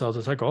test themselves.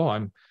 It's like, oh,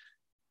 I'm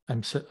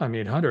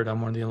 800.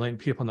 I'm one of the enlightened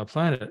people on the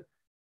planet.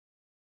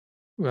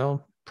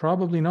 Well,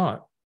 probably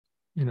not.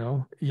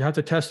 You have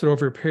to test it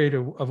over a period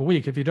of a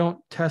week. If you don't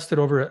test it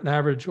over an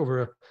average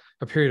over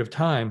a period of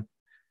time,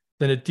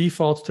 then it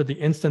defaults to the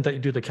instant that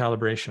you do the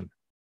calibration.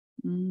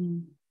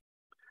 Mm.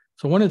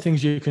 So one of the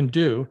things you can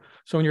do,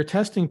 so when you're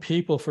testing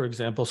people, for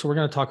example, so we're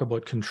going to talk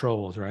about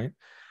controls, right?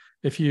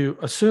 If you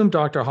assume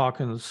Dr.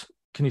 Hawkins'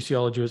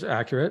 kinesiology is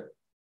accurate,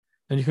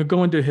 then you could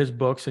go into his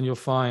books and you'll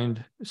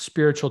find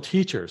spiritual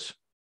teachers.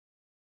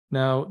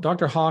 Now,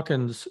 Dr.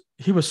 Hawkins,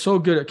 he was so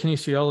good at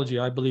kinesiology,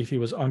 I believe he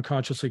was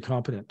unconsciously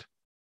competent.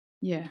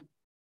 Yeah.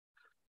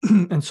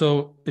 And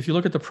so if you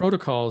look at the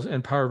protocols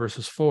in Power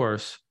versus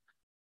Force,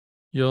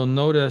 you'll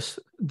notice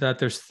that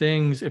there's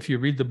things, if you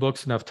read the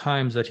books enough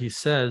times, that he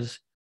says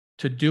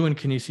to do in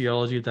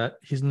kinesiology that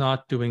he's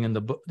not doing in the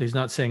book, he's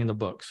not saying in the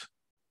books.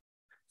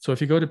 So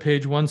if you go to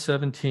page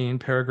 117,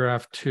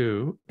 paragraph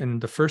 2, in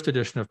the first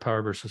edition of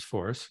Power versus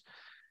Force,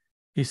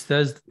 he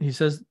says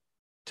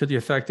to the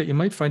effect that you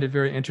might find it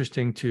very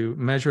interesting to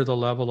measure the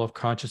level of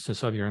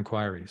consciousness of your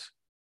inquiries.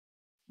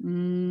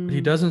 Mm. But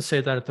he doesn't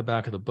say that at the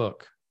back of the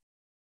book.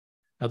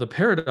 Now, the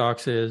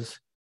paradox is,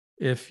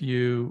 if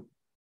you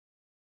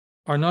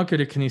are not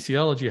good at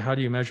kinesiology, how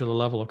do you measure the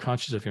level of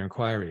consciousness of your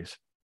inquiries?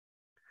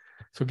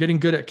 So getting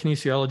good at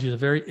kinesiology is a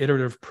very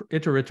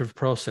iterative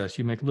process.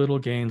 You make little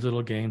gains,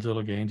 little gains,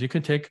 little gains. You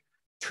can take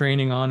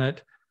training on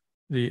it.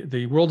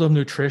 The world of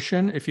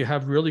nutrition, if you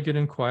have really good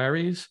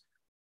inquiries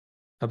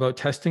about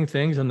testing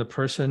things and the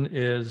person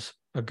is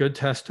a good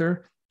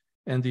tester,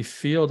 and the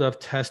field of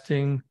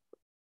testing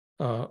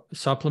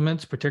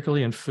supplements,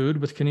 particularly in food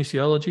with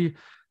kinesiology,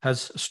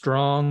 has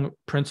strong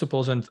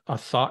principles and a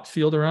thought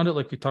field around it,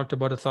 like we talked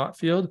about a thought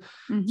field.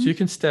 Mm-hmm. So you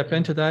can step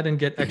into that and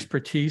get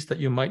expertise that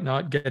you might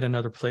not get in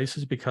other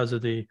places because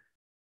of the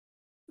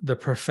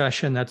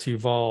profession that's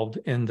evolved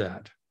in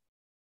that.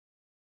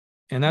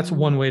 And that's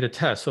one way to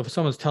test. So if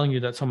someone's telling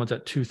you that someone's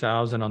at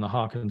 2000 on the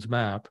Hawkins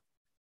map,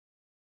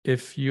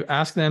 if you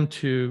ask them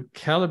to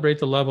calibrate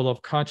the level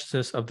of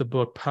consciousness of the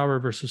book Power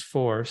versus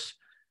Force,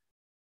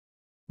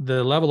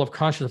 the level of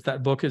consciousness of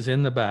that book is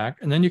in the back,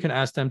 and then you can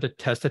ask them to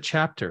test a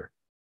chapter,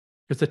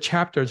 because the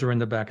chapters are in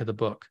the back of the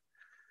book.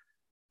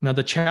 Now,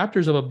 the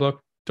chapters of a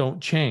book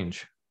don't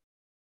change,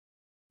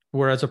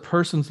 whereas a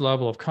person's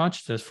level of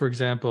consciousness, for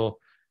example,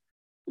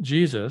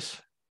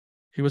 Jesus,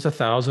 he was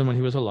 1,000 when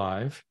he was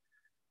alive,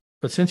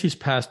 but since he's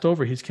passed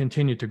over, he's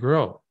continued to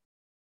grow.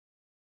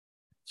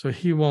 So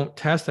he won't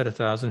test at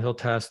 1,000. He'll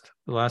test,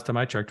 the last time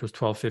I checked, was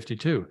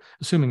 1,252,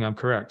 assuming I'm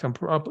correct. I'm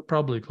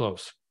probably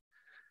close.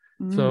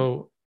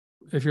 So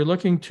if you're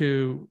looking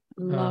to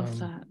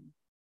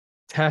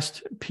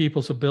test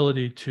people's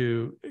ability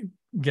to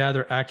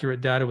gather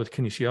accurate data with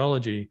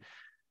kinesiology,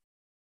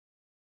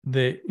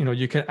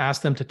 you can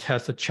ask them to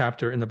test a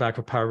chapter in the back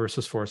of Power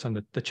versus Force,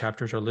 and the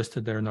chapters are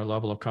listed there in their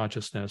level of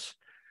consciousness.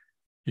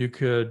 You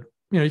could,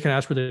 you can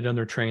ask where they've done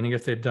their training,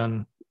 if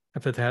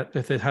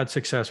they've had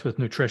success with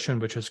nutrition,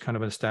 which is kind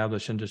of an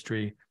established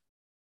industry.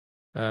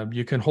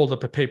 You can hold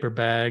up a paper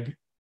bag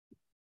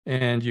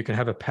and you can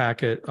have a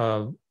packet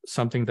of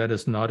something that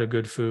is not a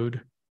good food.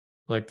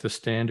 Like the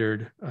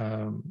standard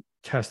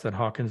test that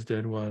Hawkins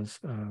did was,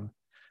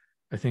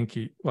 I think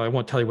I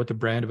won't tell you what the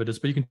brand of it is,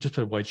 but you can just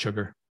put white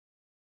sugar.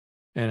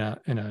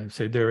 And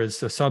say there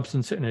is a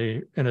substance in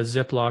a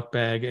Ziploc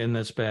bag in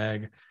this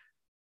bag.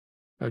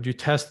 You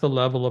test the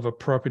level of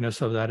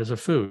appropriateness of that as a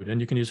food,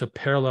 and you can use a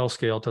parallel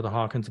scale to the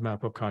Hawkins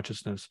map of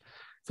consciousness.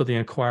 So the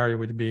inquiry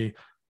would be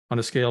on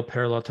a scale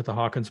parallel to the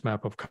Hawkins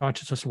map of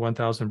consciousness.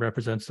 1,000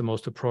 represents the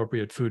most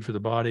appropriate food for the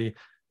body.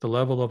 The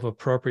level of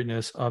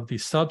appropriateness of the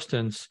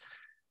substance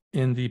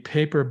in the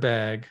paper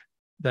bag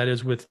that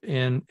is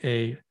within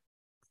a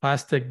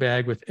plastic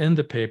bag within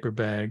the paper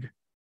bag,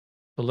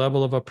 the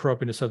level of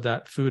appropriateness of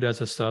that food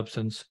as a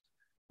substance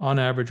on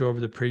average over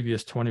the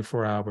previous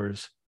 24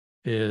 hours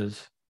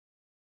is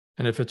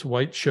And if it's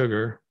white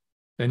sugar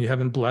and you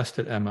haven't blessed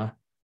it, Emma,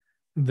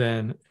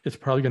 then it's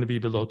probably going to be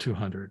below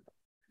 200.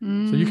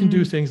 So you can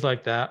do things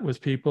like that with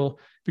people,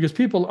 because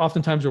people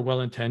oftentimes are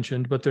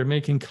well-intentioned, but they're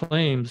making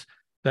claims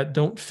that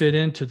don't fit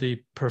into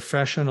the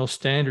professional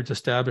standards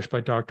established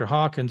by Dr.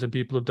 Hawkins and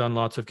people who've done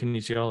lots of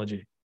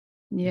kinesiology.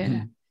 Yeah.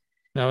 Mm-hmm.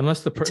 Now,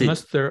 unless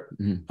they're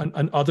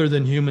an other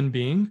than human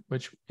being,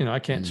 which I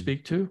can't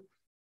speak to,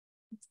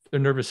 their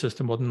nervous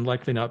system will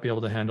likely not be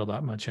able to handle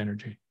that much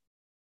energy.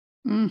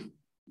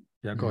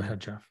 Yeah, go ahead,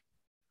 Jeff.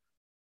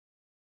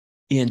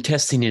 Yeah, and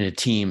testing in a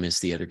team is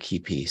the other key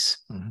piece.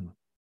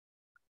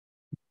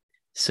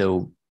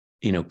 So,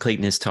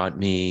 Clayten has taught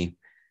me.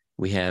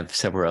 We have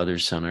several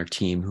others on our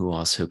team who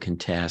also can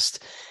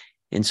test.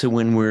 And so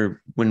when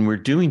we're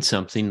doing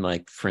something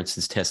like, for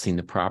instance, testing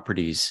the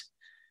properties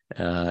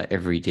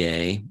every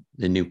day,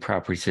 the new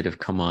properties that have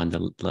come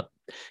on,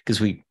 because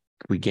we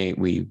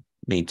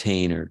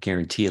maintain or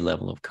guarantee a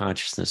level of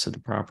consciousness of the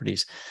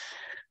properties.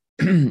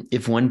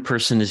 If one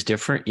person is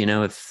different,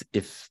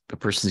 if a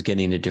person's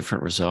getting a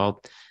different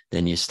result,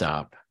 then you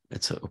stop.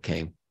 It's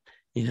okay.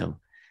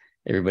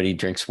 Everybody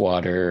drinks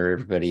water,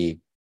 everybody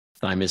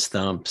thymus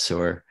thumps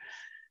or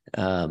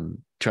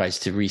tries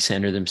to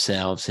recenter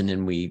themselves. And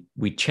then we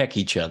check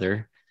each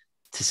other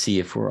to see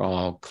if we're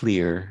all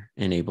clear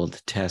and able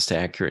to test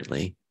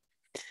accurately.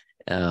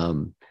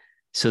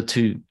 So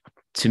to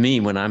me,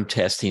 when I'm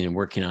testing and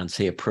working on,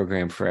 say, a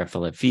program for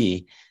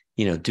FLFE,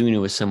 doing it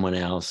with someone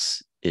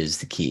else is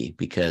the key,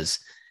 because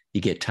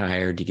you get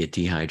tired, you get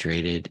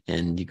dehydrated,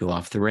 and you go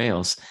off the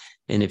rails.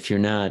 And if you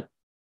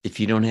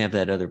don't have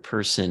that other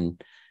person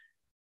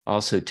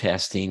also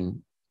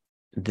testing,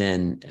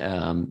 then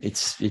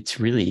it's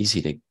really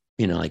easy to,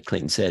 like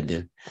Clayten said,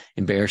 to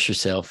embarrass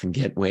yourself and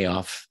get way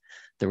off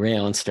the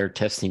rail and start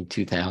testing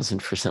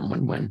 2,000 for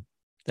someone when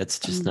that's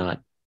just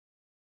not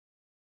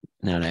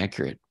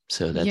accurate.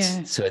 So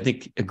so I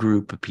think a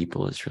group of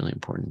people is really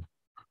important.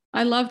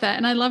 I love that.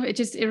 And I love it.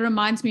 It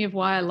reminds me of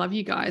why I love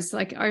you guys.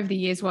 Like over the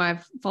years, why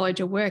I've followed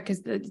your work,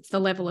 is it's the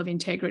level of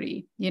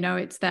integrity.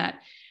 It's that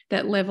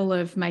level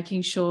of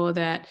making sure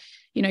that,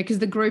 because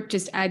the group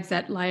just adds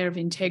that layer of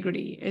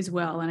integrity as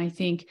well. And I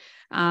think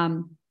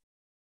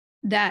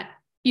that,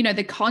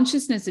 the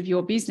consciousness of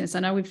your business, I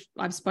know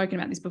I've spoken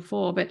about this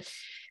before, but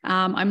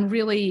I'm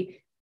really,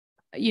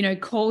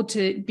 called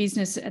to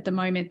business at the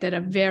moment that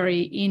are very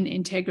in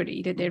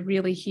integrity, that they're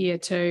really here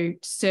to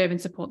serve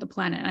and support the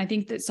planet. And I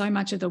think that so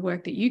much of the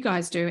work that you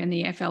guys do in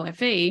the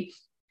FLFE,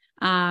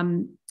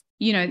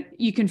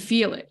 you can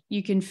feel it.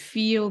 You can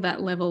feel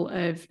that level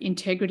of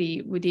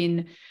integrity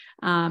within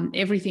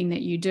everything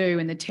that you do,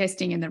 and the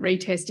testing and the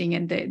retesting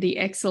and the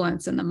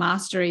excellence and the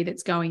mastery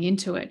that's going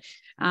into it,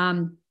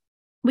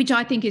 which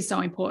I think is so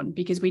important,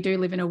 because we do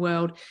live in a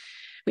world.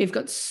 We've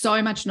got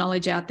so much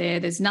knowledge out there.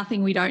 There's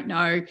nothing we don't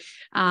know.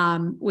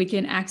 We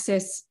can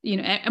access,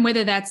 and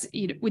whether that's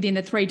within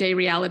the 3D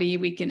reality,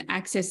 we can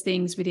access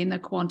things within the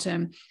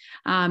quantum.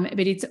 But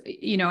it's,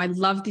 I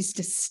love this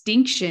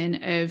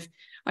distinction of,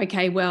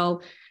 okay,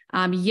 well,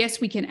 yes,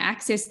 we can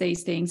access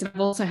these things. And I've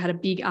also had a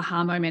big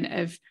aha moment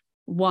of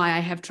why I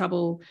have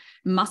trouble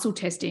muscle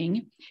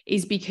testing,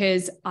 is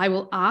because I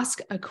will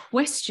ask a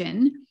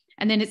question,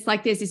 and then it's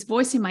like there's this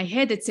voice in my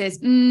head that says,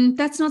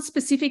 that's not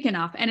specific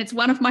enough. And it's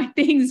one of my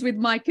things with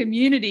my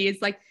community.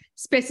 It's like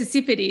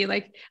specificity,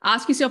 like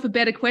ask yourself a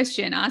better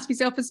question, ask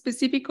yourself a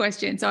specific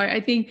question. So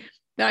I think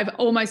that I've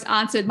almost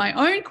answered my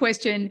own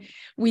question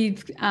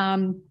with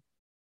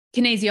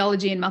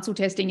kinesiology and muscle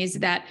testing, is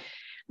that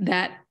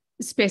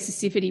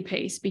specificity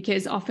piece,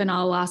 because often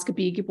I'll ask a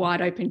big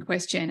wide open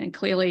question and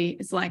clearly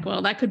it's like,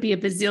 well, that could be a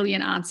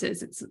bazillion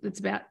answers. It's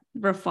about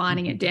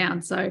refining it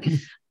down. So I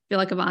feel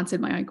like I've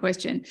answered my own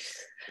question.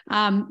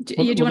 Do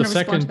you want to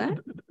respond to that?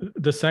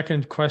 The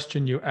second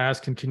question you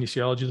ask in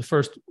kinesiology,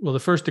 the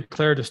first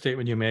declarative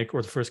statement you make,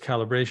 or the first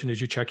calibration,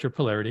 is you check your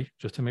polarity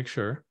just to make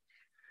sure.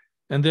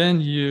 And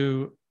then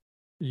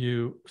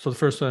so the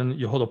first one,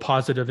 you hold a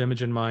positive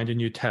image in mind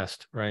and you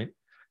test, right?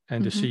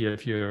 And to see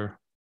if you're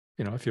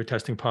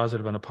testing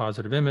positive on a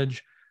positive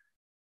image,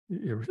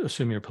 you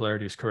assume your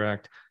polarity is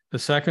correct. The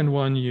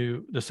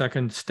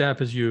second step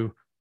is you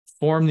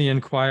form the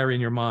inquiry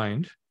in your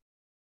mind,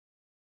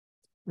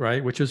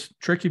 right? Which is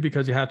tricky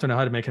because you have to know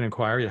how to make an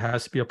inquiry. It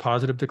has to be a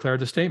positive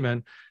declarative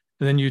statement.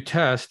 And then you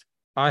test,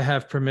 I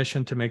have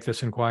permission to make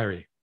this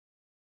inquiry.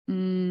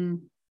 Because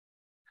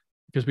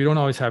we don't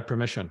always have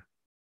permission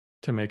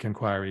to make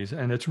inquiries.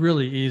 And it's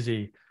really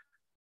easy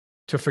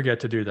to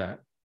forget to do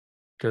that.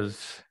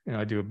 Because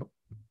I do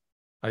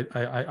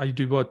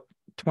about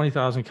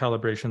 20,000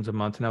 calibrations a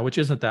month now, which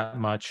isn't that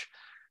much,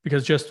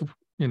 because just,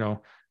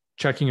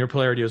 checking your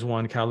polarity is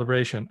one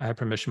calibration. I have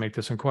permission to make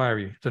this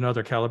inquiry. It's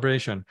another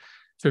calibration.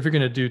 So if you're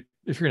going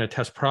to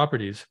test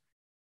properties,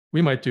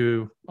 we might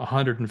do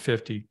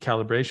 150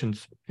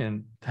 calibrations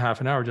in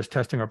half an hour, just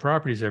testing our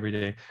properties every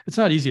day. It's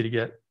not easy to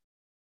get,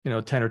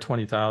 10 or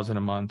 20,000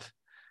 a month.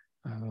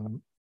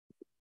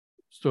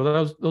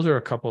 So those are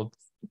a couple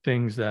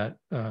things that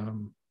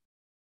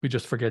we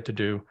just forget to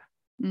do.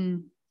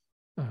 You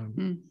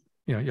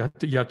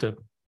have to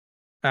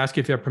ask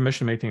if you have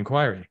permission to make the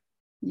inquiry.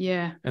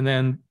 Yeah. And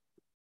then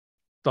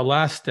the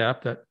last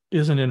step that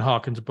isn't in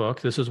Hawkins'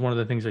 book, this is one of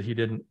the things that he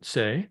didn't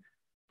say,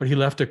 but he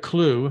left a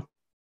clue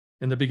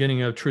in the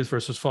beginning of Truth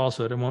versus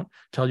Falsehood. I won't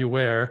tell you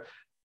where,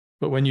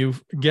 but when you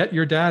get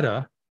your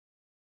data,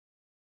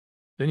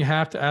 then you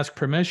have to ask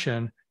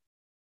permission,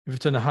 if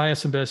it's in the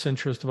highest and best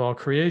interest of all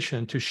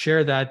creation, to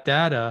share that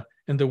data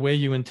in the way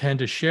you intend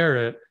to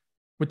share it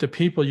with the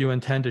people you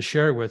intend to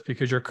share it with,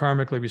 because you're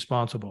karmically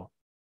responsible.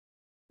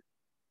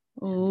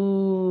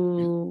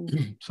 Oh,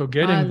 So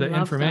getting the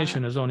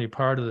information is only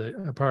part of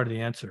the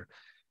answer.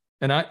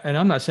 And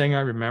I'm not saying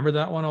I remember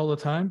that one all the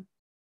time,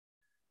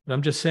 but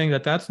I'm just saying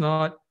that that's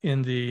not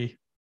in the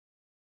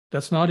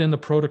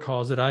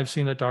protocols that I've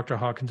seen that Dr.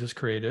 Hawkins has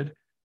created.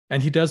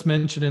 And he does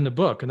mention in the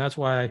book. And that's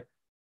why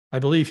I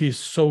believe he's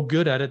so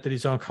good at it that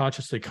he's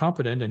unconsciously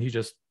competent. And he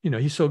just,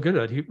 he's so good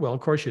at it. Well,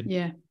 of course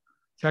you'd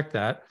check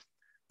that.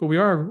 But we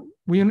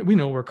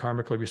know we're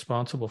karmically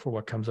responsible for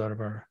what comes out of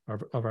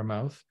our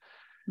mouth.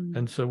 Mm.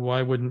 And so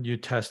why wouldn't you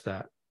test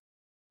that?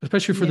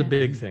 Especially for the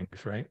big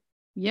things, right?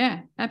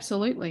 Yeah,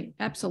 absolutely.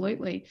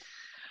 Absolutely.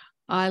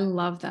 I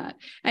love that.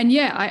 And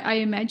I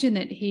imagine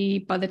that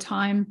by the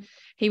time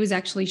he was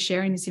actually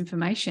sharing this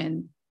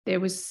information, there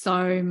was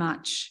so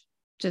much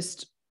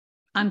just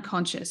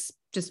unconscious,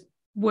 just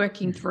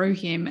working through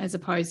him, as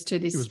opposed to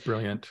this. He was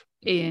brilliant.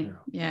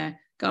 Yeah.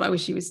 God, I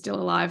wish he was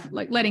still alive.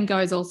 Like Letting Go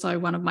is also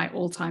one of my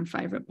all-time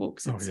favorite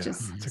books. It's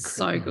just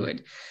so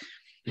good.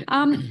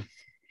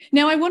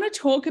 Now I want to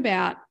talk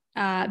about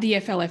the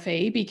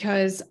FLFE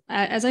because,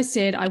 as I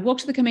said, I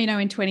walked the Camino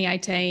in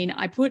 2018.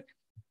 I put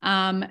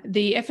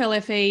the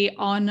FLFE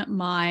on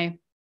my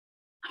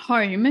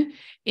home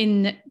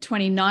in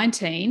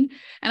 2019.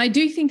 And I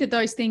do think that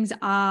those things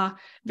are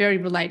very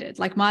related.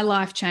 Like my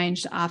life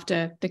changed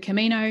after the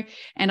Camino,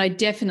 and I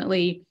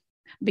definitely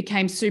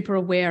became super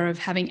aware of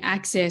having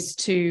access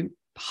to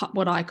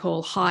what I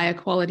call higher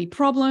quality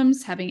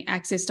problems, having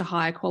access to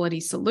higher quality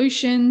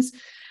solutions.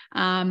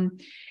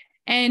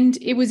 And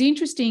it was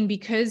interesting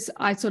because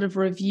I sort of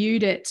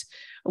reviewed it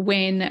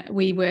when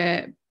we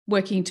were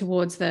working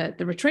towards the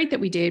retreat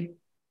that we did.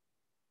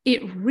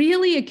 It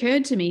really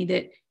occurred to me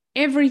that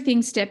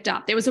everything stepped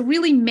up. There was a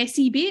really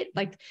messy bit.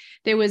 Like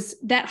there was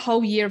that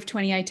whole year of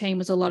 2018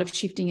 was a lot of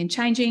shifting and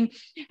changing.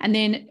 And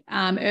then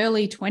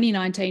early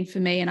 2019 for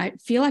me, and I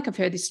feel like I've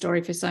heard this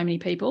story for so many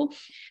people,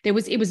 it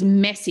was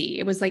messy.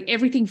 It was like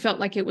everything felt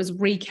like it was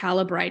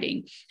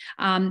recalibrating.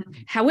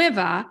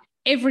 However,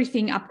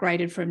 everything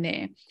upgraded from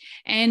there.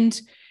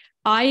 And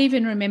I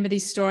even remember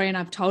this story, and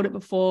I've told it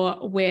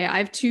before, where I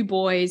have two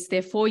boys.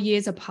 They're 4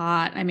 years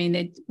apart. I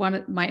mean,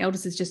 my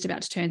eldest is just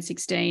about to turn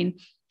 16.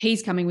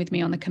 He's coming with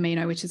me on the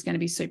Camino, which is going to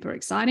be super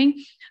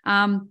exciting.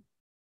 But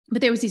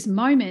there was this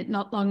moment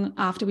not long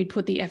after we'd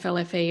put the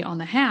FLFE on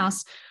the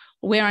house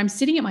where I'm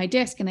sitting at my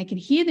desk and I can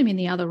hear them in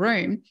the other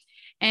room,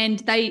 and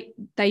they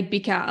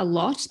bicker a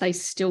lot. They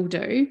still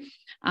do.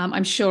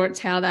 I'm sure it's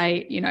how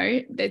they,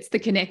 it's the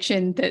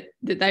connection that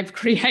they've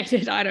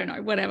created. I don't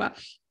know, whatever.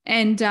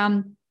 And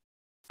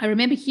I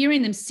remember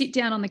hearing them sit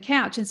down on the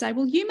couch and say,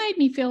 well, you made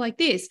me feel like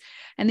this.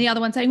 And the other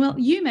one saying, well,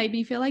 you made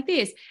me feel like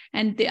this.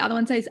 And the other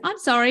one says, I'm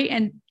sorry.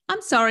 And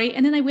I'm sorry.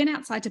 And then they went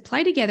outside to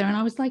play together. And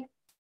I was like,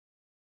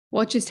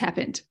 what just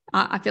happened?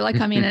 I feel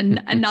like I'm in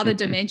another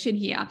dimension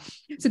here.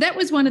 So that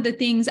was one of the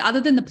things,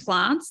 other than the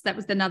plants, that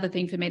was another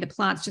thing for me. The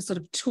plants just sort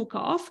of took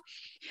off.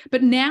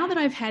 But now that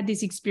I've had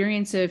this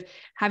experience of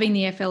having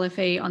the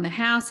FLFE on the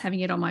house,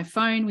 having it on my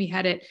phone, we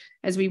had it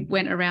as we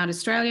went around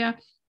Australia.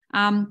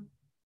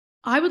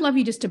 I would love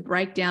you just to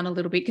break down a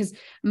little bit, because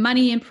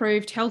money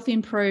improved, health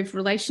improved,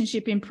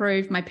 relationship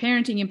improved, my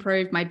parenting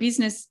improved, my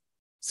business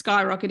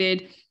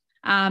skyrocketed.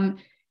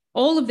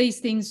 All of these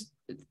things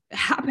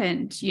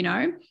happened,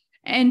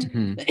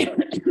 and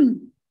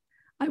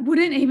I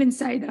wouldn't even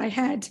say that I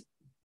had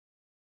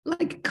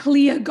like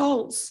clear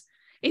goals.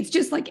 It's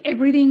just like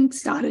everything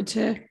started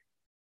to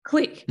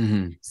click.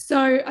 Mm-hmm.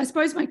 So I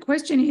suppose my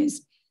question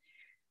is,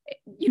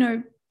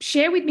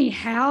 share with me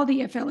how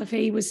the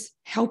FLFE was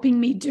helping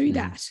me do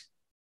that.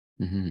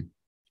 Mm-hmm.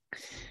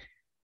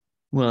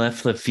 Well,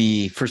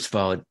 FLFE, first of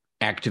all, it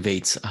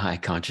activates a high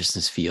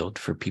consciousness field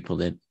for people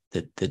that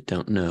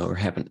don't know or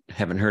haven't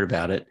heard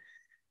about it.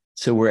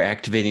 So we're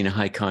activating a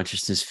high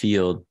consciousness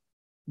field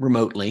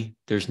remotely.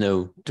 There's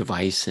no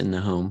device in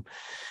the home,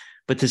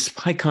 but this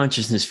high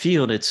consciousness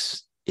field,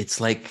 it's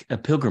like a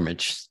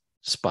pilgrimage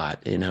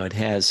spot. It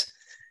has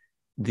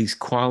these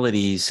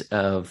qualities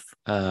of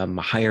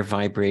higher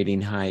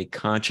vibrating, high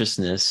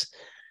consciousness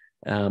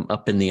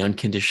up in the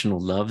unconditional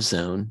love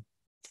zone.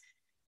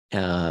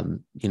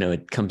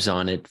 It comes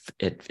on at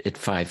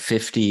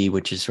 550,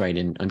 which is right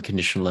in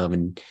unconditional love,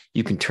 and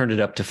you can turn it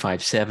up to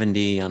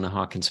 570 on the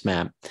Hawkins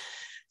map.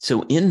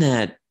 So in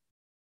that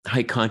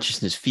high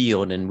consciousness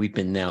field, and we've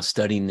been now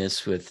studying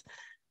this with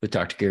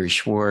Dr. Gary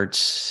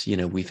Schwartz,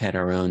 we've had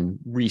our own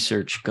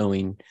research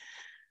going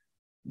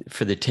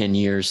for the 10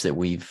 years that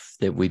we've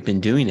been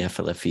doing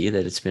FLFE,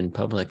 that it's been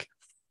public,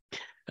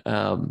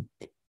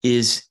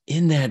 is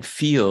in that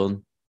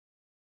field,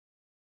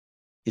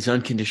 is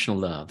unconditional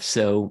love.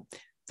 So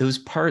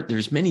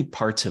there's many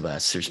parts of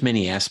us. There's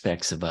many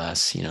aspects of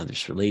us.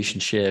 There's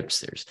relationships,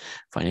 there's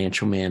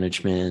financial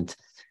management,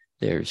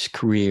 there's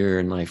career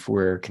and life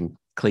work. And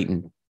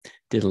Clayten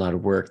did a lot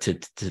of work to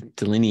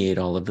delineate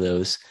all of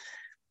those.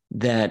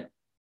 That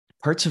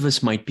parts of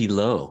us might be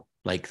low,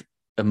 like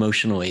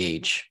emotional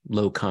age,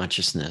 low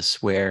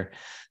consciousness, where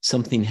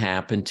something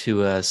happened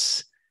to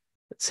us,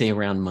 let's say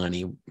around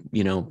money.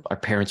 Our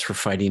parents were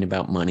fighting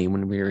about money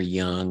when we were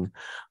young,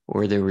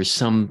 or there was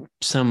some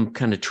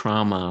kind of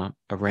trauma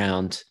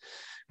around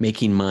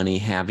making money,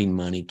 having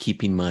money,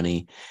 keeping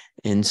money.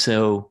 And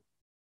so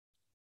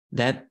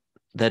that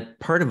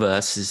part of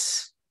us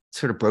is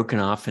sort of broken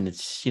off, and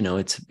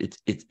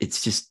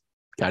it's just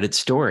got its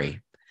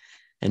story.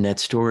 And that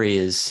story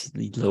is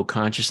low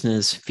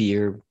consciousness,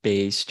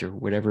 fear-based, or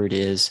whatever it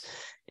is,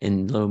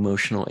 in low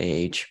emotional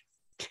age.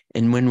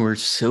 And when we're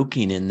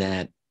soaking in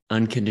that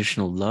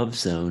unconditional love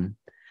zone,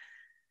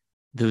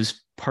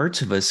 those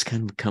parts of us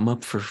can come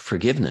up for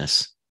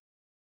forgiveness.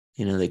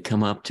 They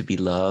come up to be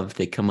loved.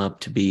 They come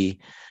up to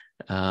be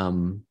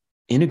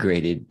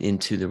integrated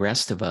into the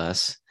rest of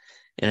us.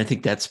 And I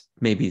think that's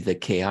maybe the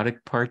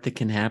chaotic part that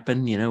can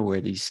happen,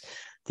 where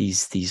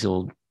these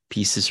old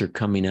pieces are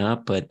coming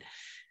up. But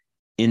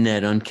in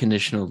that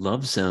unconditional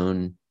love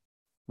zone,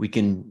 we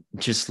can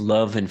just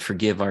love and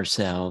forgive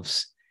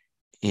ourselves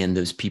and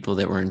those people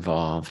that were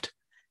involved.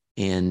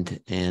 And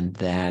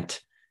that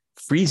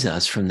frees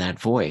us from that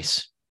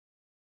voice.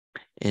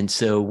 And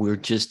so we're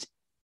just,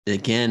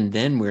 again,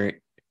 then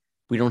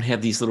we don't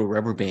have these little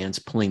rubber bands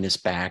pulling us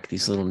back,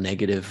 these little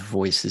negative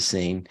voices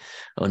saying,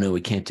 oh no,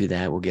 we can't do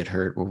that. We'll get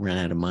hurt. We'll run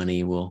out of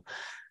money. We'll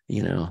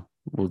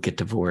get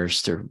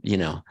divorced, or,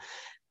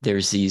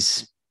 there's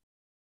these,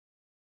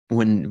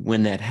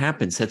 when that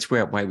happens, that's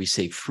why we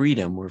say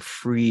freedom. We're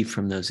free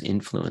from those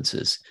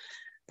influences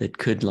that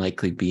could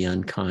likely be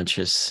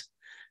unconscious.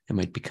 It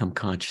might become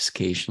conscious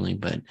occasionally,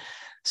 but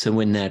so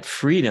when that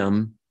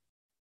freedom,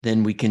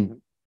 then we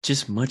can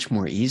just much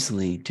more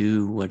easily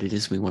do what it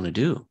is we want to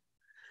do.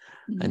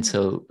 Mm-hmm. And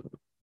so,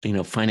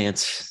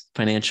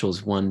 financial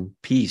is one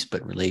piece,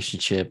 but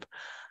relationship,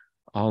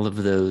 all of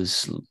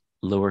those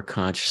lower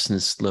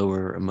consciousness,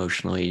 lower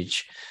emotional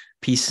age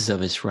pieces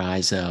of us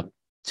rise up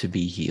to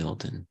be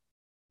healed and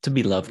to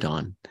be loved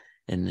on,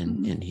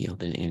 and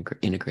healed and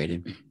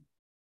integrated.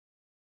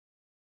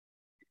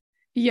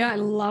 Yeah, I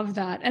love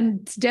that.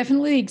 And it's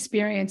definitely the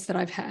experience that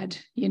I've had,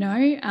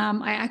 I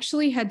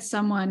actually had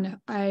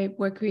someone I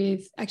work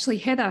with, actually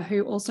Heather,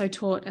 who also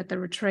taught at the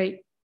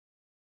retreat.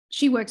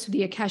 She works with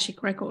the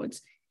Akashic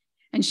Records.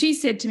 And she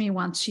said to me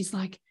once, she's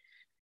like,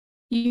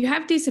 you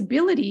have this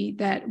ability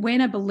that when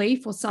a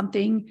belief or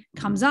something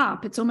comes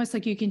up, it's almost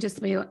like you can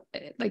just be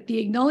like the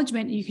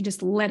acknowledgement, you can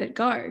just let it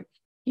go.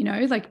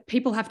 Like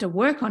people have to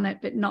work on it,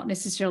 but not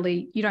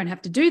necessarily, you don't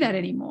have to do that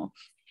anymore.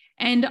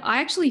 And I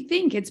actually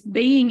think it's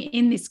being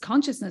in this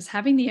consciousness,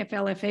 having the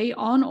FLFE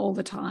on all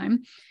the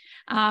time.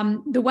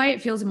 The way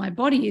it feels in my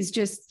body is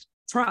just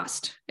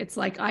trust. It's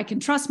like I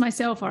can trust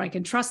myself, or I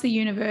can trust the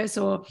universe,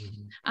 or,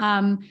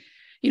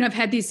 I've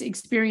had this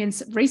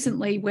experience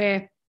recently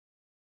where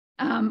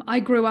I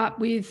grew up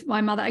with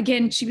my mother.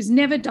 Again, she was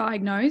never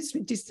diagnosed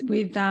with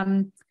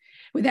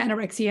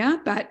anorexia,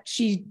 but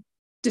she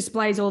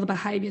displays all the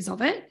behaviors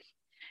of it.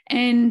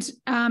 And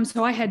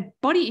so I had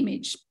body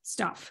image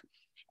stuff.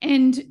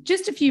 And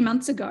just a few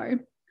months ago,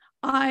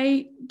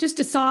 I just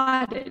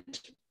decided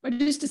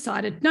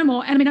no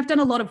more. And I mean, I've done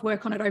a lot of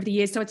work on it over the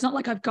years, so it's not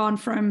like I've gone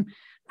from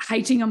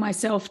hating on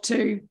myself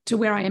to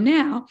where I am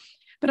now.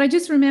 But I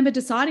just remember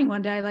deciding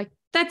one day, like,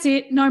 that's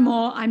it, no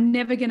more. I'm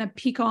never going to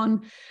pick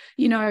on,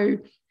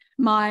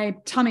 my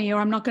tummy,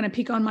 or I'm not going to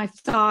pick on my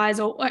thighs,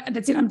 or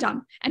that's it, I'm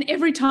done. And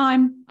every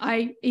time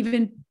I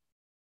even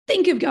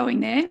think of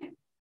going there,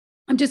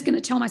 I'm just going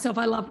to tell myself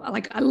I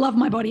love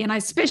my body, and I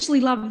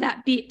especially love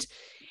that bit.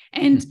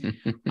 And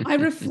I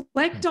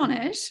reflect on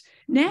it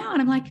now,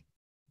 and I'm like,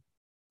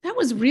 that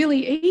was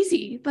really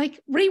easy. Like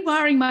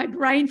rewiring my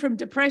brain from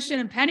depression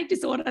and panic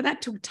disorder,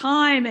 that took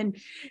time, and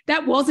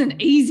that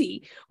wasn't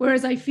easy.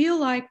 Whereas I feel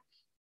like,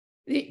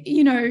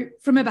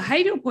 from a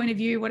behavioral point of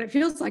view, what it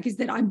feels like is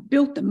that I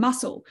built the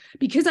muscle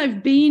because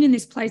I've been in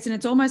this place, and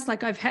it's almost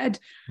like I've had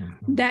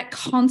that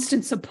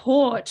constant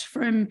support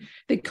from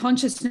the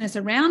consciousness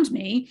around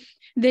me,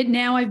 that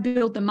now I've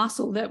built the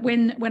muscle that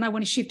when I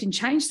want to shift and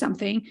change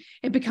something,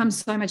 it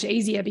becomes so much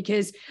easier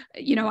because,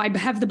 I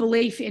have the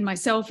belief in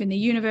myself, in the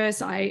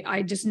universe.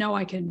 I just know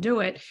I can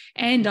do it.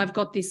 And I've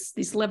got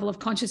this level of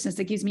consciousness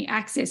that gives me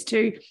access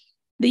to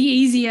the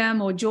easier,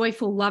 more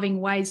joyful, loving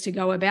ways to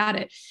go about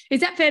it. Is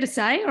that fair to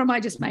say, or am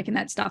I just making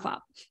that stuff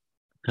up?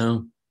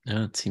 No,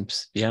 it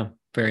seems,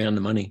 very on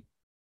the money.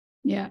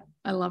 Yeah,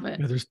 I love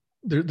it. Yeah,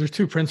 there's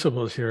two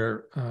principles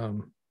here,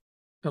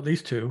 at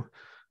least two.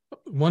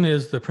 One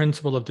is the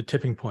principle of the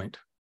tipping point.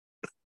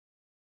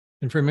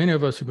 And for many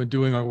of us who've been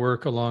doing our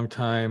work a long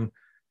time,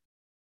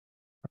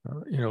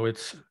 we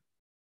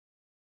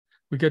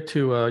get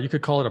to, you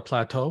could call it a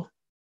plateau.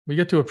 We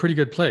get to a pretty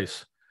good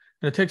place.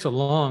 And it takes a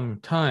long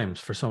time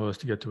for some of us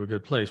to get to a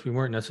good place. We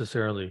weren't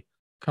necessarily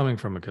coming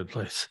from a good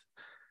place.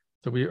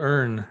 So we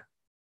earn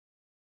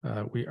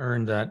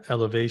that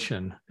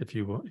elevation, if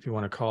you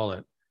want to call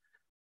it.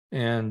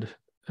 And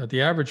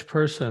the average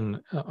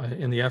person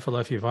in the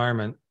FLFE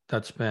environment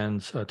that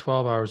spends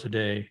 12 hours a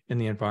day in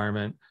the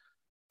environment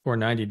for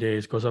 90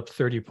 days goes up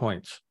 30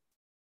 points.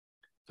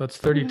 So that's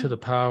 30 to the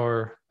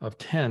power of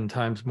 10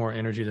 times more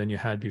energy than you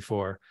had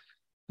before.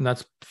 And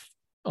that's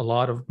a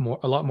lot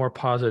more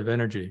positive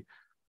energy.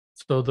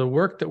 So the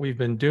work that we've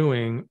been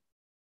doing,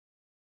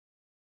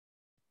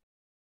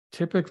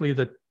 typically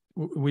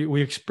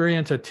we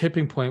experience a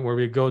tipping point where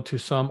we go to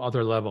some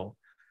other level,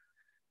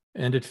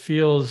 and it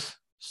feels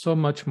so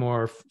much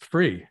more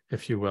free,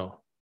 if you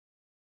will.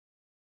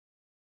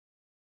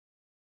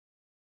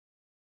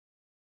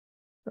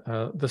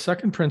 The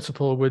second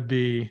principle would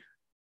be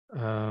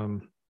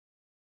to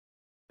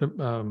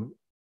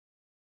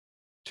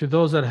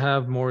those that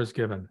have, more is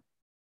given.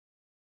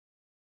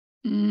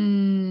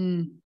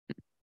 And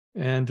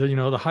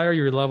the higher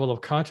your level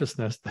of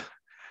consciousness,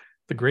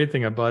 the great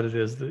thing about it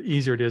is the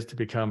easier it is to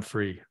become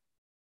free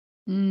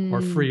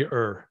or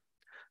freer.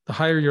 The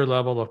higher your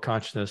level of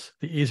consciousness,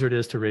 the easier it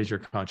is to raise your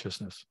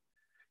consciousness.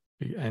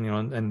 And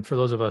and for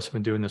those of us who've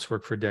been doing this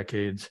work for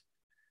decades,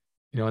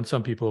 and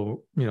some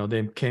people,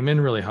 they came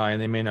in really high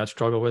and they may not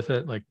struggle with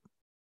it. Like,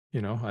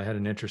 I had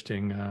an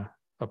interesting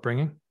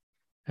upbringing,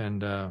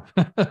 and I've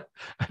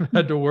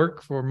had to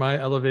work for my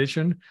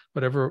elevation,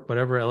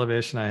 whatever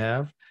elevation I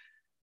have.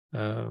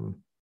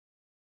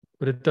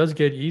 But it does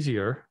get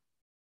easier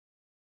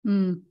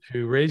to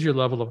raise your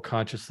level of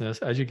consciousness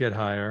as you get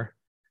higher.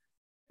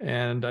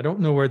 And I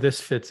don't know where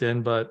this fits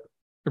in, but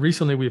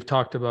recently we've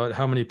talked about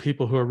how many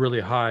people who are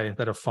really high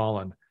that have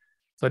fallen.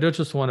 So I don't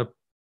just want to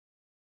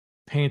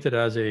paint it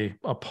as a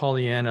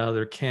Pollyanna.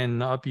 There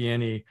cannot be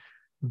any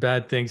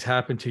bad things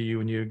happen to you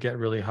when you get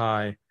really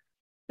high.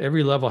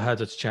 Every level has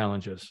its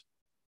challenges.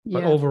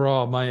 But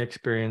overall, my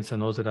experience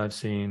and those that I've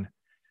seen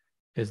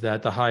is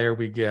that the higher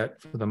we get,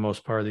 for the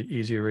most part, the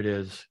easier it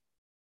is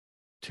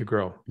to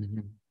grow.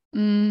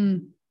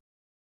 I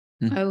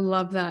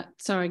love that.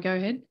 Sorry, go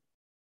ahead.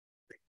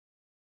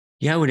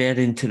 Yeah, I would add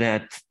into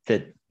that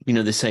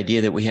this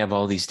idea that we have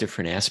all these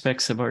different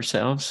aspects of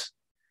ourselves,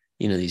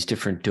 these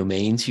different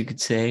domains, you could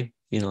say,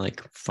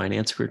 like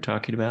finance we were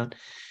talking about.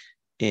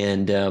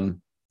 And,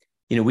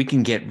 we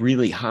can get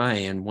really high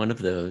in one of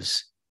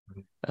those,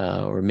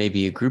 or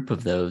maybe a group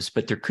of those,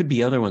 but there could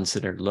be other ones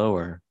that are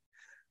lower,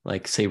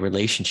 like say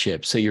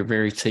relationships. So you're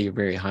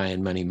very high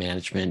in money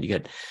management. You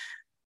got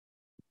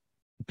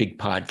big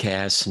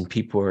podcasts and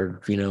people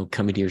are,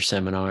 coming to your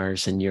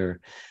seminars, and you're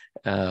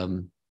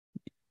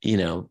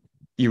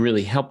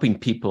really helping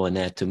people in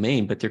that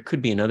domain. But there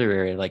could be another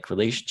area like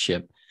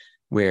relationship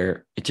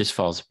where it just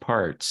falls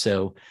apart.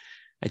 So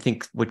I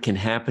think what can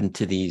happen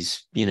to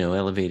these,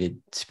 elevated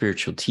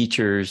spiritual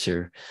teachers,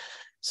 or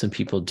some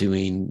people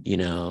doing,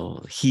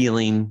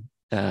 healing,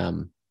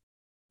 John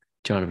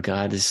of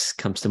God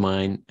comes to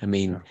mind. I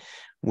mean,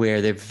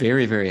 where they're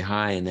very, very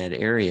high in that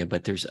area,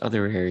 but there's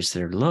other areas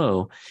that are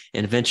low,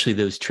 and eventually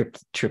those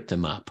trip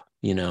them up,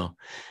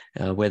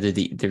 whether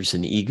there's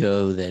an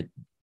ego that,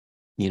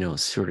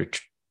 sort of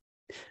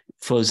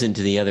flows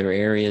into the other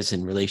areas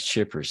in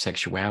relationship, or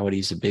sexuality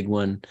is a big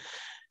one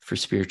for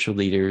spiritual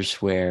leaders,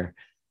 where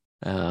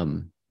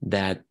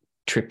that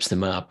trips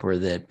them up, or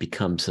that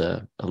becomes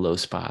a low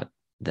spot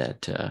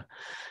that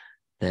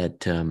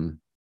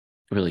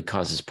really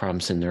causes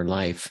problems in their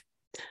life.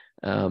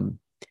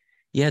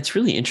 It's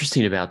really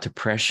interesting about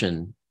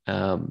depression.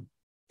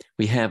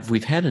 We've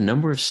had a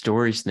number of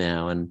stories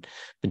now, and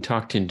been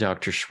talking to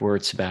Dr.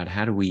 Schwartz about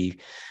how do we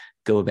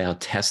go about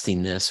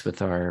testing this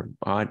with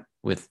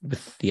with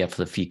the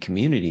FLFE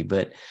community.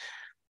 But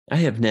I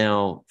have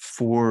now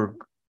 4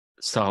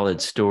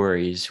 solid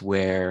stories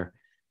where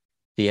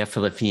the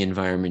FLFE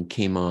environment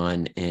came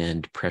on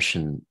and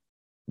depression,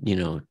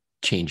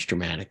 changed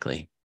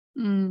dramatically.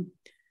 And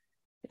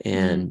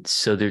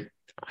so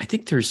I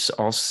think there's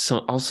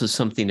also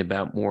something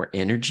about more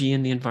energy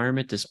in the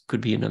environment. This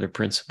could be another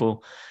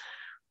principle,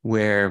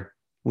 where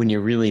when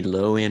you're really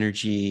low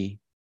energy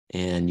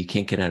and you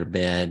can't get out of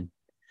bed,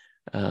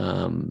 you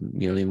don't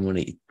even want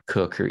to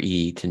cook or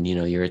eat, and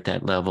you're at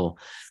that level,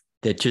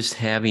 that just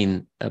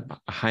having a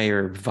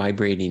higher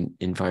vibrating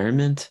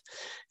environment,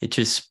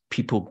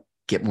 people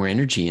get more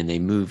energy and they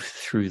move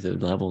through the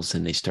levels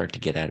and they start to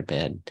get out of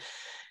bed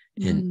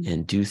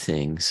and do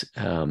things.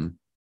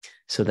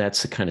 So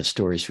that's the kind of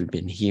stories we've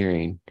been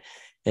hearing.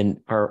 And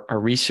our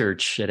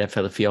research at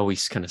FLFE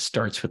always kind of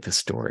starts with the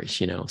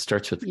stories,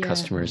 starts with the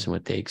customers and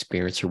what they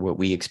experience or what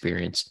we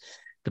experienced.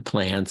 The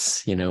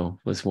plants,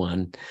 was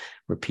one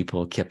where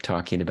people kept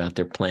talking about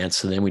their plants.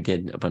 So then we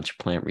did a bunch of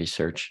plant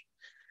research.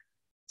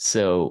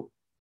 So,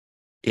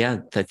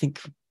 I think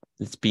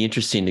it'd be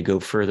interesting to go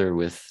further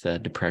with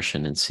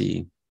depression and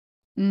see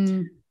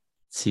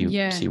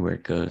where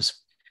it goes.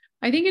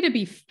 I think it'd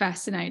be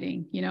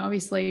fascinating.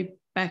 Obviously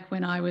back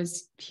when I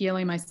was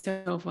healing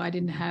myself, I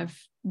didn't have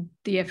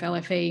the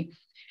FLFE,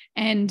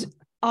 and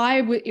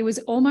it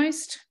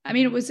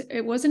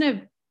wasn't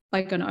a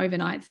like an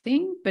overnight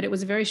thing, but it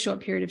was a very short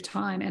period of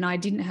time. And I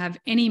didn't have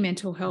any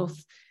mental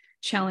health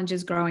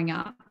challenges growing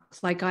up.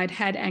 Like I'd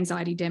had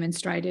anxiety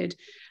demonstrated.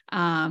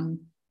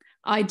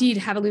 I did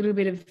have a little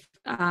bit of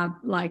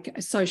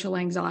like social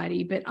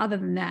anxiety, but other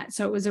than that,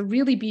 so it was a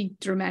really big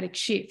dramatic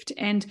shift.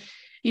 And,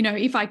 you know,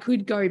 if I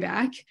could go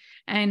back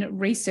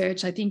and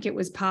research, I think it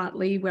was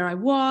partly where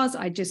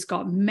I just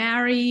got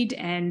married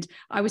and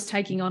I was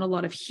taking on a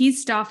lot of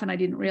his stuff and I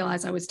didn't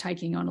realize I was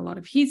taking on a lot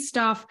of his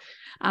stuff.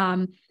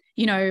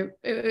 You know,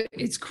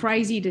 it's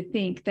crazy to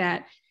think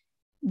that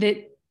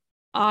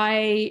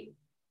I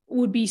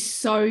would be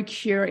so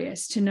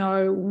curious to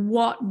know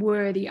what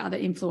were the other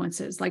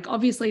influences. Like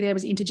obviously there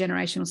was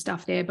intergenerational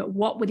stuff there, but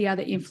what were the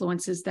other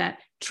influences that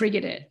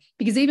triggered it?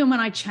 Because even when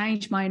I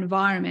changed my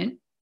environment,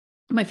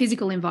 my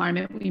physical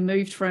environment, we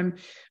moved from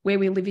where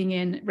we're living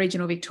in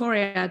regional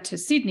Victoria to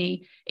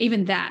Sydney,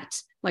 even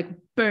that, like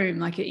boom,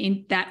 like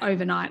in that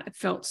overnight, it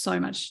felt so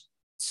much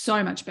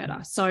better.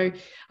 So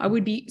I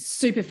would be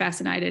super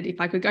fascinated if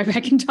I could go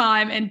back in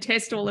time and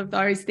test all of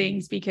those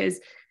things, because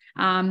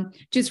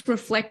just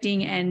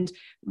reflecting and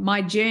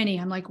my journey,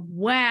 I'm like,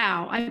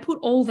 wow, I put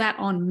all that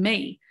on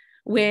me,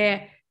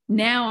 where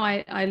now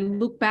I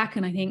look back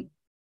and I think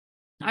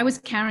I was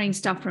carrying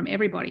stuff from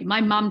everybody. My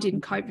mum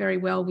didn't cope very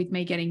well with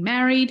me getting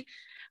married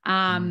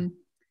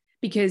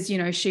because, you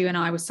know, she and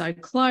I were so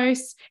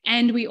close,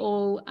 and we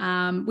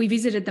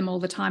visited them all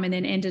the time and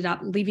then ended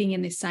up living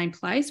in this same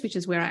place, which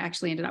is where I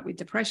actually ended up with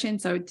depression.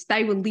 So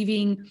they were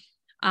living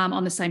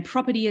on the same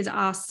property as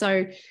us.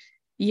 So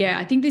yeah,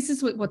 I think this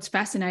is what's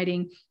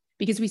fascinating,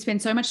 because we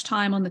spend so much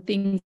time on the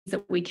things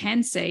that we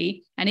can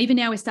see. And even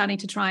now we're starting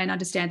to try and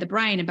understand the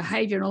brain and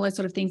behavior and all those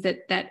sort of things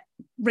that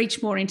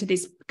reach more into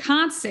this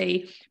can't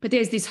see, but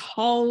there's this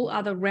whole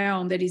other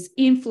realm that is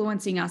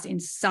influencing us in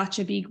such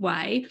a big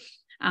way.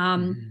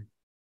 And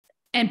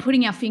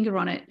putting our finger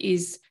on it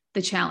is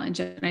the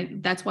challenge.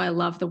 And that's why I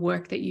love the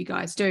work that you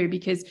guys do,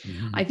 because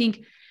I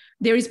think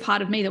there is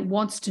part of me that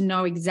wants to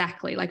know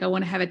exactly, like I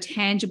want to have a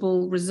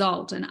tangible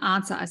result, an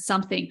answer, or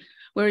something.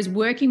 Whereas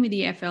working with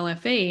the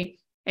FLFE,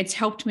 it's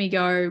helped me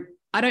go,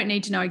 I don't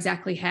need to know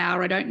exactly how,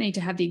 or I don't need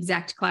to have the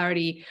exact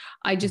clarity.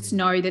 I just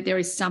know that there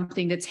is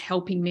something that's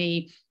helping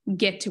me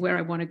get to where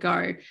I want to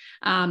go.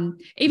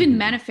 Even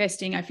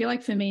manifesting, I feel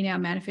like for me now,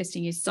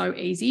 manifesting is so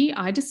easy.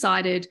 I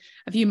decided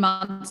a few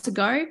months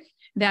ago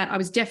that I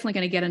was definitely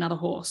going to get another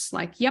horse.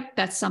 Like, yep,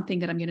 that's something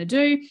that I'm going to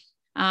do,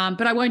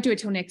 but I won't do it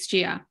till next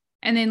year.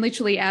 And then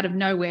literally out of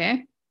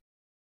nowhere,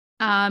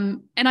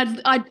 and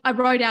I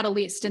wrote out a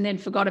list and then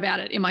forgot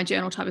about it in my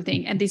journal type of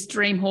thing. And this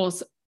dream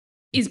horse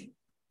is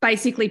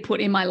basically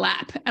put in my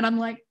lap. And I'm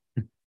like,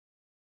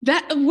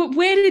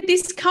 where did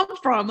this come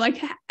from?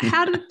 Like,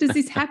 how does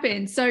this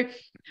happen? So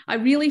I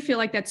really feel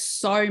like that's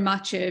so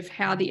much of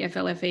how the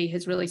FLFE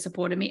has really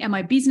supported me and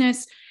my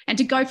business. And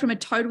to go from a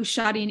total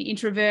shut-in,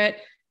 introvert,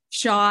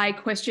 shy,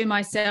 question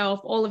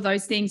myself, all of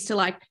those things, to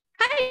like,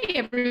 hey,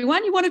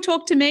 everyone, you want to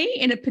talk to me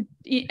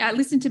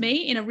listen to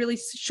me in a really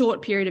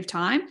short period of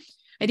time.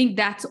 I think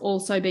that's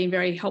also been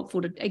very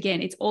helpful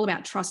again, it's all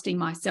about trusting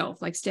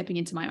myself, like stepping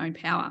into my own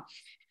power.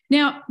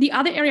 Now, the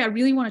other area I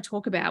really want to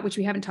talk about, which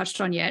we haven't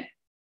touched on yet,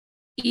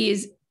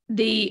 is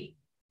the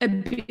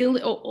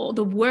ability or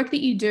the work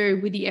that you do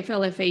with the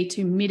FLFE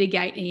to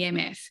mitigate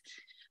EMF.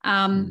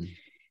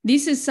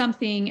 This is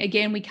something,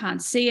 again, we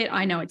can't see it.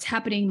 I know it's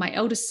happening. My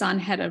eldest son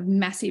had a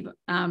massive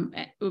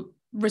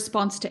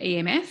response to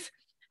EMF.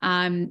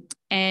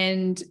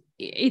 And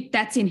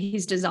that's in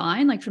his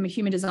design. Like from a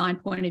human design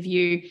point of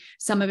view,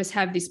 some of us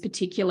have this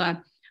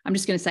particular, I'm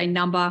just going to say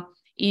number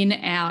in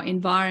our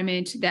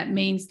environment. That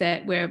means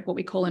that we're what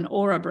we call an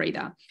aura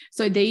breather.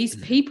 So these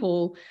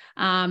people,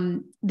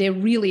 they're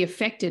really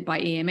affected by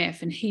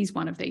EMF, and he's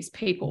one of these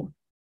people.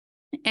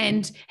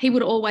 And he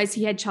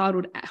had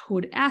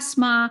childhood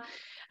asthma.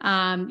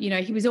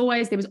 There was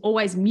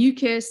always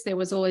mucus. There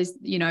was always,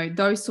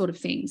 those sort of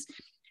things.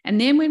 And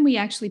then when we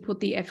actually put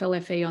the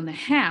FLFE on the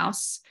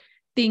house,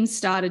 things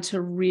started to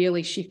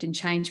really shift and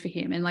change for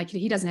him. And like,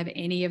 he doesn't have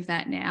any of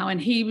that now.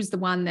 And he was the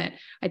one that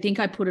I think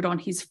I put it on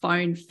his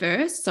phone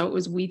first. So it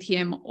was with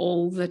him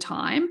all the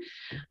time.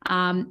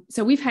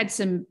 So we've had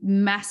some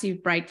massive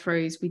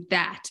breakthroughs with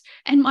that.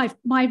 And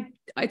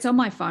it's on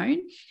my phone.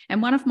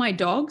 And one of my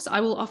dogs,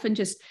 I will often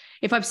just,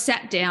 if I've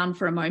sat down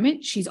for a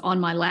moment, she's on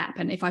my lap.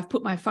 And if I've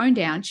put my phone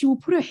down, she will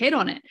put her head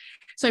on it.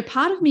 So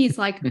part of me is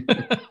like,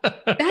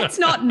 that's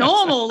not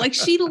normal. Like,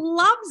 she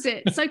loves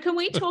it. So can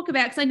we talk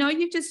about, because I know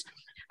you've just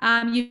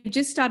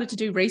started to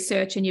do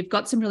research, and you've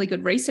got some really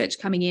good research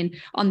coming in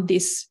on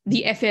this,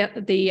 the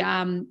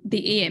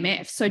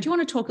EMF. So do you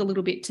want to talk a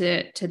little bit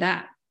to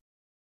that?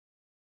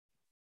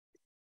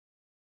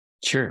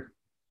 Sure.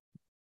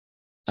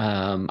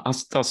 I'll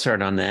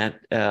start on that.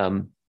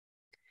 Our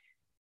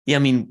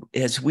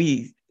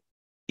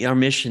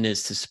mission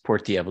is to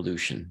support the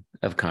evolution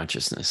of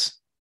consciousness.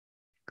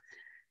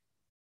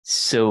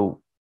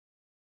 So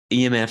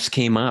EMFs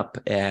came up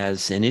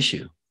as an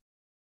issue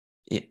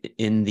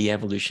in the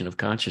evolution of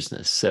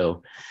consciousness.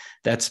 So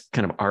that's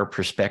kind of our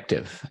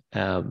perspective.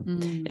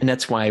 And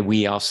that's why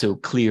we also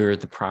clear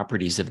the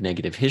properties of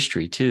negative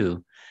history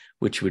too,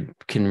 which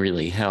can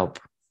really help.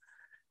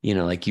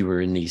 Like you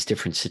were in these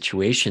different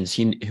situations.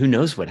 Who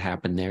knows what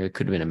happened there? It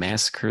could have been a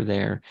massacre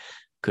there.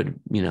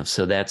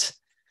 So that's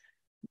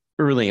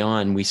early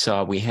on. We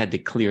saw we had to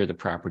clear the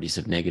properties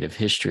of negative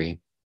history.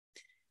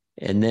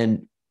 And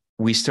then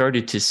we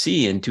started to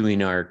see in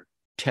doing our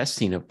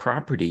testing of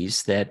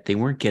properties that they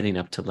weren't getting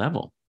up to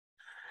level.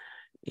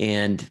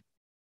 And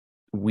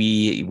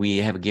we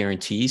have a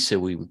guarantee. So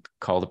we would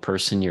call the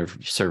person, your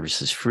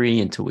service is free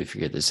until we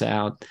figure this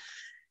out.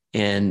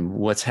 And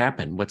what's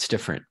happened? What's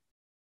different?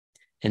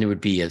 And it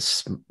would be a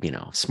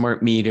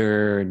smart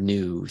meter,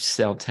 new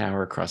cell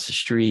tower across the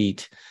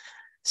street,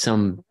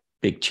 some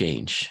big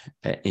change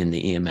in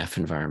the EMF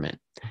environment.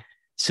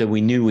 So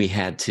we knew we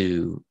had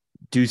to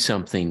do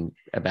something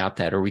about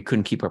that, or we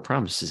couldn't keep our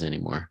promises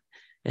anymore.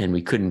 And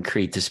we couldn't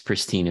create this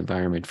pristine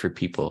environment for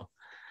people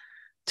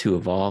to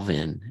evolve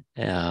in.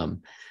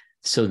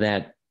 So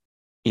that,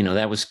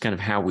 that was kind of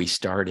how we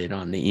started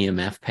on the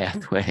EMF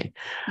pathway,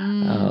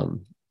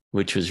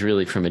 which was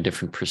really from a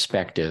different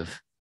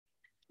perspective.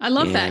 I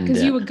love that,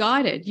 because you were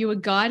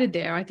guided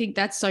there. I think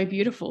that's so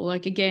beautiful.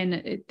 Like,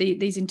 again,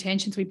 these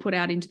intentions we put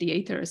out into the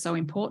ether are so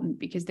important,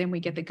 because then we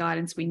get the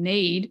guidance we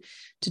need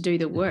to do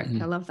the work.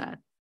 I love that.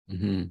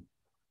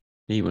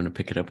 You want to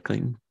pick it up,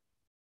 Clayten?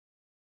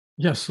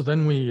 Yes. So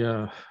then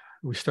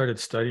we started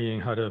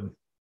studying how to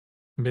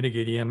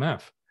mitigate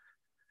EMF.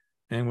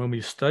 And when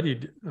we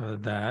studied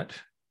that,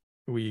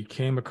 we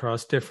came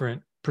across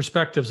different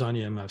perspectives on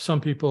EMF. Some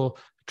people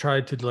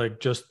tried to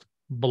just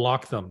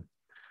block them.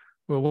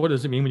 Well, what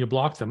does it mean when you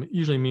block them? It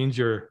usually means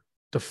you're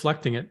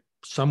deflecting it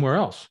somewhere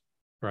else,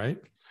 right?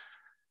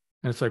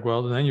 And it's like,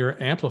 well, then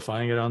you're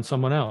amplifying it on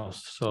someone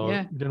else. So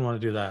you didn't want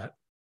to do that.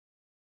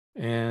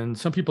 And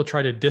some people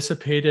try to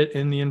dissipate it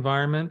in the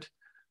environment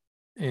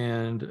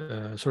and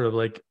sort of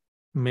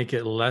make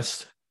it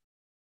less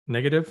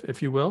negative,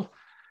 if you will.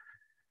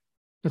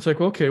 It's like,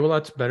 okay, well,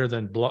 that's better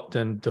than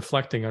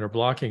deflecting it or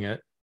blocking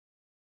it.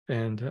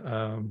 And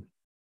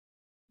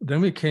then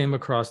we came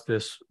across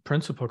this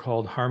principle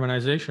called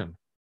harmonization.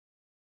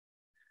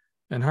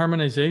 And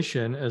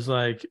harmonization is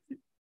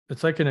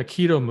it's like an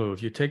Aikido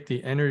move. You take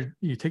the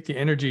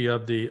energy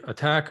of the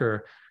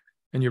attacker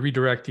and you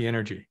redirect the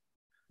energy.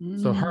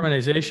 So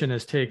harmonization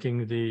is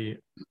taking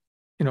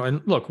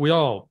and look, we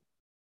all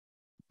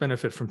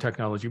benefit from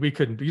technology.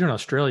 You're in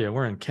Australia,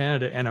 we're in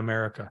Canada and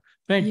America.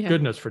 Thank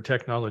goodness for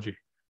technology.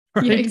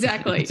 Right? Yeah,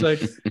 exactly. It's like,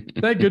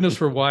 thank goodness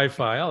for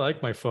Wi-Fi. I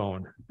like my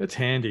phone. It's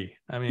handy.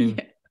 I mean,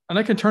 and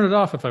I can turn it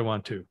off if I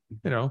want to,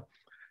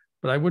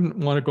 but I wouldn't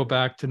want to go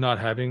back to not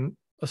having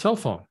a cell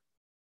phone.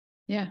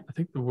 Yeah. I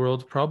think the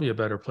world's probably a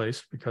better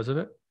place because of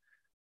it.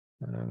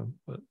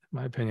 But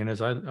my opinion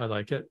is I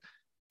like it.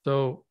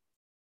 So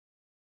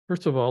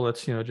first of all,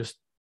 let's, just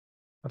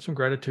have some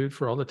gratitude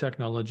for all the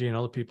technology and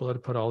all the people that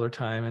have put all their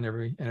time and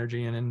every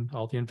energy in and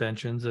all the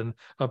inventions and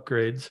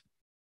upgrades.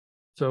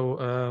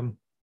 So,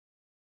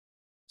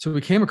 so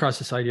we came across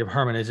this idea of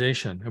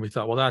harmonization and we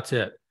thought, well, that's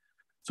it.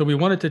 So we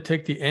wanted to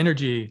take the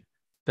energy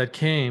that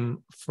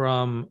came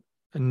from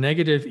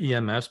negative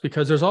EMFs,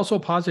 because there's also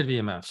positive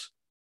EMFs.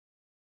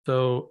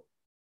 So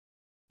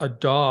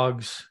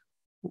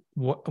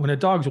when a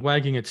dog's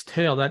wagging its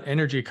tail, that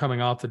energy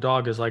coming off the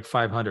dog is like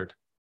 500.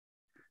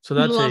 So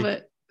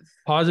that's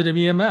positive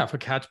EMF. A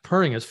cat's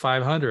purring is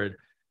 500.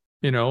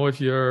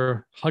 If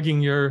you're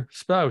hugging your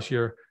spouse,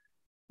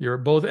 you're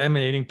both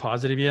emanating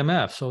positive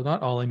EMF. So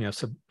not all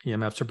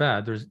EMFs are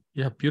bad.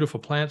 You have beautiful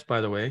plants,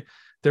 by the way.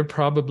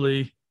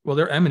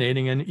 They're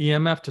emanating an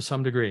EMF to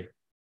some degree.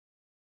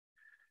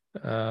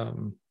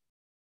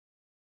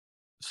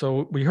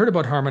 So we heard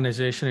about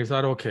harmonization. We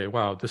thought, okay,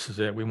 wow, this is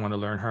it. We want to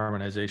learn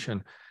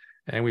harmonization.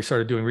 And we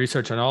started doing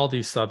research on all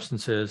these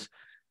substances.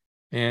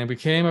 And we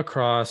came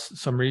across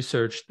some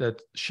research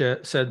that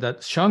said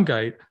that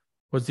shungite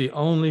was the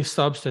only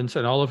substance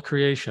in all of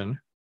creation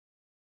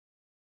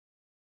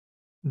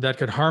that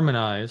could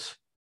harmonize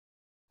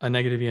a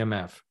negative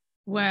EMF.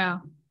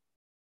 Wow.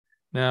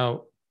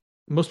 Now,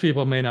 most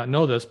people may not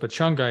know this, but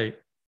shungite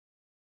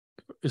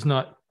is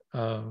not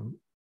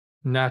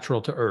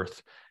natural to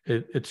Earth.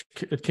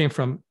 It came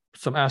from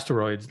some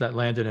asteroids that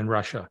landed in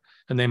Russia,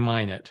 and they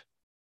mine it.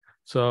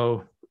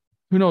 So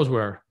who knows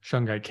where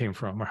shungite came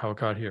from or how it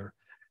got here?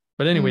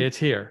 But anyway, it's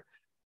here.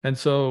 And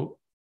so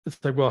it's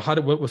like, well,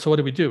 so what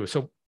did we do?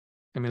 So,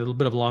 I mean, a little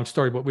bit of a long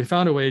story, but we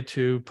found a way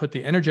to put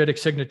the energetic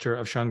signature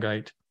of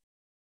shungite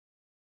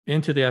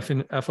into the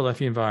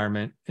FLFE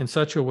environment in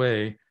such a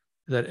way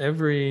that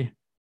every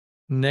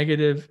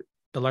negative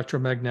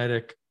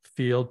electromagnetic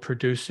field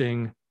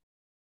producing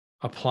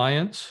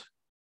appliance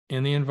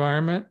in the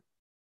environment,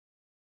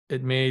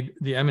 it made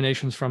the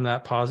emanations from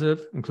that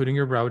positive, including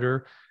your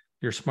router,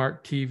 your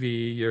smart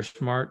TV, your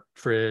smart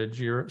fridge,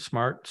 your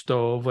smart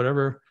stove,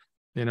 whatever,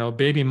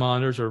 baby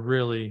monitors are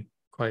really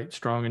quite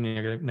strong in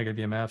negative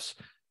EMFs,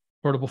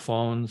 portable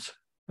phones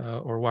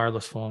or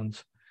wireless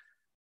phones.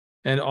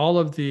 And all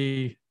of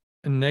the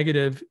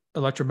negative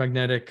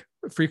electromagnetic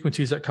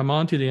frequencies that come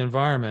into the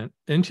environment,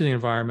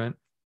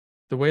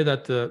 the way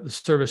that the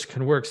service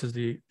can work is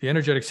the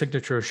energetic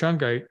signature of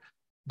shungite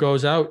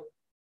goes out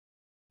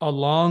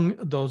along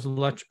those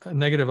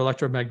negative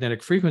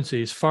electromagnetic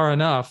frequencies far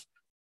enough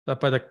that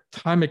by the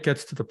time it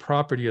gets to the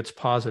property, it's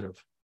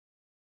positive.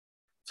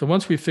 So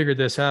once we figured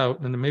this out,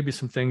 and there may be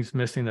some things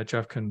missing that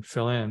Jeff can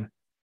fill in,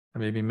 I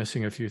may be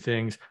missing a few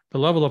things, the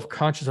level of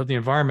consciousness of the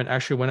environment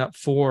actually went up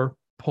 4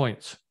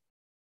 points.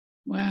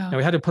 Wow. Now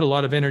we had to put a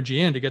lot of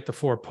energy in to get the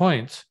 4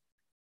 points.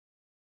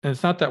 And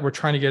it's not that we're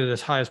trying to get it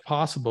as high as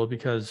possible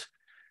because,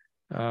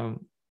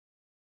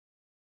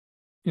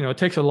 it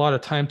takes a lot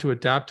of time to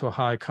adapt to a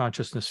high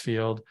consciousness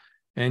field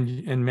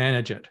and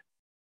manage it.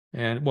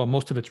 And well,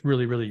 most of it's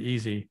really, really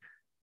easy.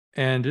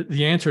 And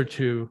the answer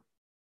to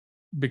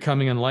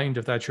becoming enlightened,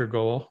 if that's your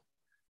goal,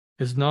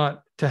 is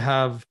not to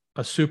have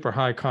a super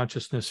high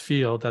consciousness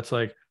field that's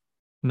like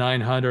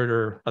 900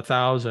 or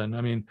 1,000.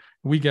 I mean,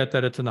 we get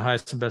that it's in the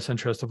highest and best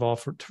interest of all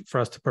for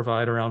us to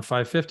provide around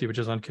 550, which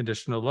is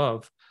unconditional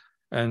love.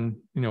 And,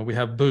 we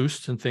have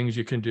boosts and things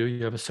you can do.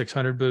 You have a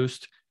 600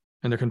 boost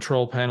and the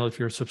control panel. If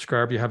you're a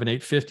subscriber, you have an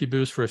 850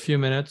 boost for a few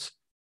minutes.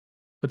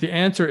 But the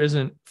answer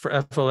isn't for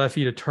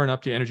FLFE to turn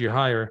up the energy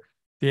higher.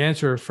 The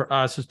answer for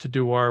us is to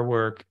do our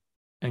work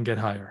and get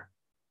higher.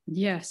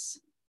 Yes.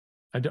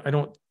 I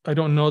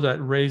don't know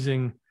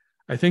that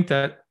I think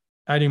that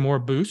adding more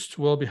boosts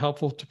will be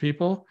helpful to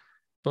people,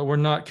 but we're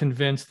not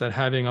convinced that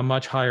having a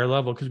much higher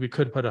level, because we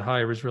could put it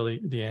higher, is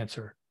really the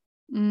answer.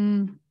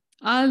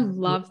 I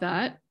love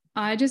that.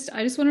 I just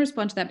want to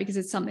respond to that because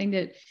it's something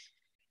that,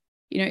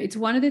 it's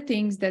one of the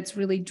things that's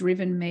really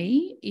driven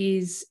me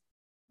is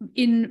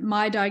in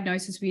my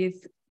diagnosis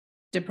with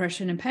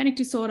depression and panic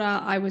disorder,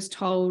 I was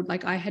told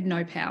like I had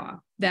no power,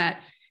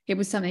 that it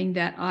was something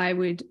that I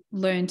would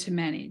learn to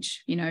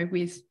manage,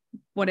 with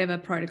whatever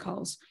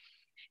protocols.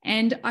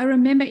 And I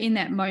remember in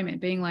that moment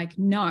being like,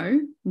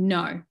 no,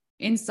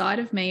 inside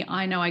of me,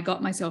 I know I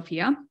got myself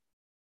here,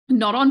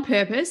 not on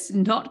purpose,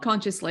 not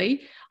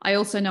consciously. I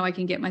also know I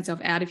can get myself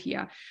out of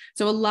here.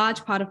 So a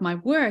large part of my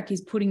work is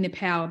putting the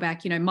power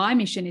back. My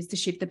mission is to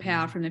shift the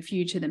power from the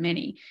few to the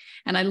many.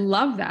 And I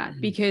love that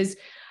because,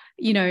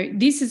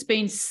 this has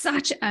been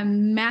such a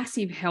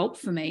massive help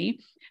for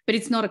me, but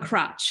it's not a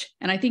crutch.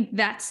 And I think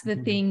that's the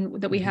thing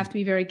that we have to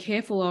be very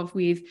careful of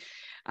with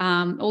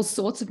all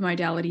sorts of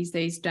modalities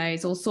these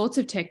days, all sorts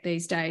of tech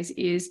these days,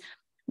 is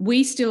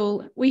we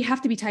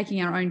have to be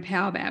taking our own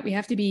power back. We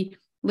have to be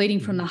leading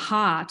from the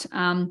heart.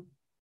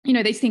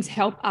 These things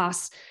help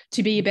us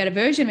to be a better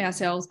version of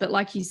ourselves. But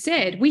like you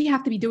said, we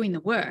have to be doing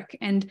the work.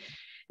 And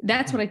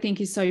that's what I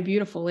think is so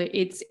beautiful.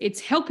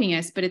 It's helping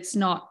us, but it's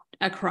not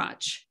a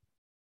crutch.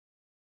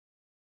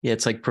 Yeah,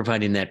 it's like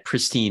providing that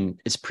pristine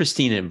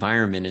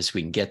environment as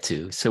we can get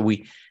to. So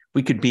we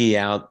could be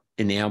out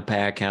in the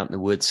outback, out in the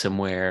woods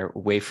somewhere,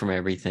 away from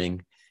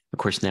everything. Of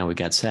course, now we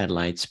got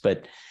satellites,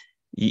 but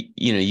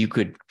you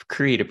could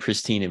create a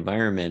pristine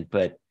environment.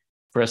 But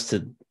for us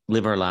to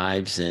live our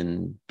lives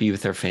and be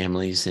with our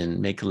families and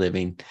make a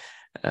living,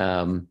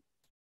 we're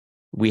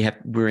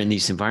in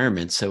these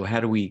environments. So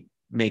how do we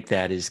make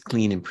that as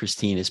clean and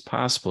pristine as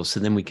possible? So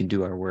then we can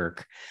do our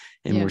work.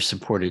 And we're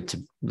supported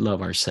to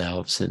love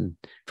ourselves and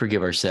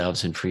forgive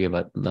ourselves and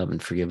love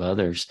and forgive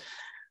others.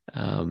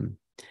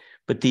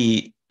 But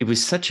it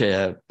was such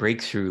a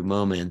breakthrough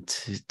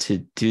moment to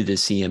do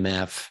this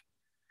EMF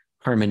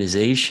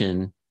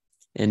harmonization.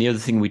 And the other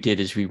thing we did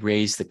is we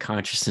raised the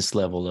consciousness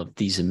level of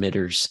these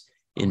emitters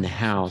in the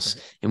house.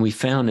 And we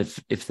found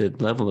if the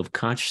level of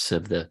consciousness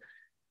of the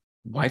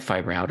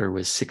Wi-Fi router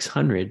was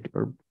 600,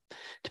 or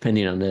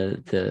depending on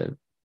the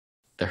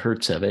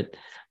hertz of it,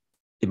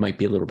 it might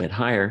be a little bit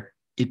higher,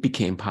 it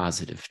became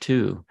positive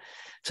too.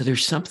 So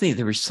there's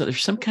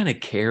some kind of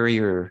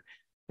carrier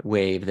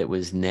wave that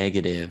was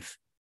negative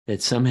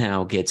that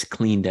somehow gets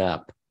cleaned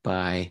up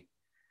by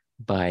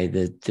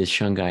the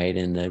shungite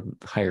and the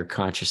higher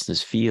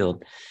consciousness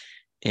field.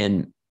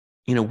 And,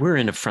 we're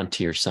in a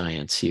frontier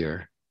science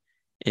here.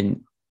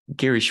 And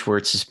Gary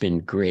Schwartz has been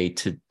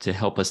great to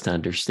help us to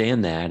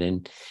understand that.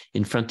 And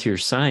in frontier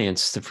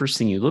science, the first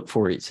thing you look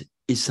for is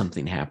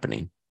something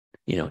happening?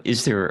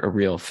 Is there a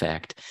real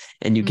effect?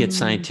 And you get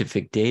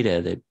scientific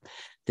data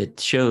that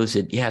shows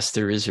that, yes,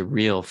 there is a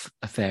real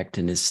effect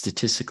and is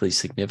statistically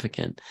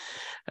significant.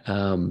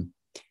 And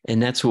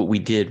that's what we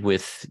did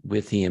with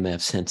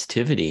EMF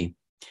sensitivity.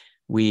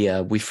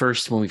 When we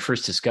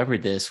first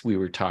discovered this, we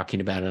were talking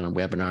about it on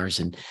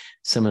webinars, and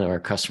some of our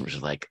customers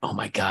were like, "Oh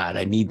my God,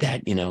 I need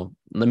that!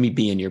 Let me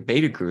be in your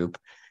beta group."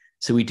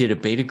 So we did a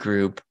beta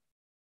group,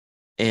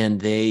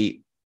 and there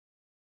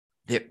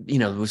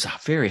was a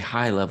very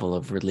high level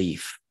of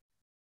relief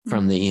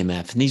from the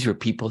EMF, and these were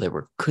people that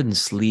couldn't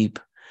sleep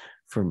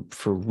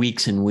for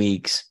weeks and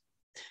weeks,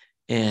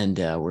 and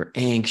were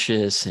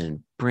anxious and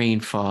brain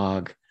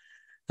fog.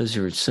 Those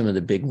are some of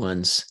the big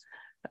ones.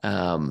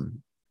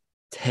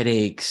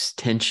 Headaches,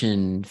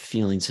 tension,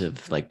 feelings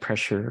of like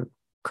pressure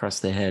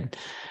across the head.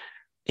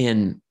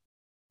 And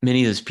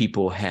many of those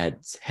people had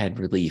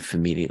relief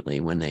immediately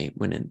when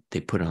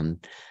they put on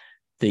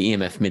the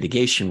EMF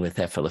mitigation with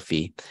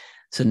FLFE.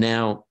 So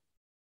now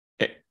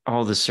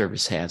all the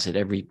service has it.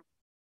 Every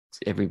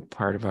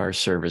part of our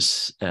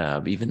service,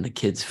 even the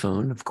kids'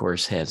 phone, of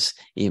course, has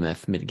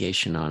EMF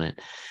mitigation on it.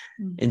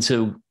 And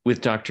so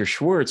with Dr.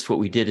 Schwartz, what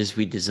we did is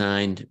we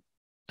designed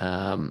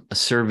a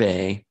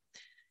survey,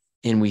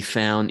 and we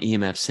found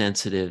EMF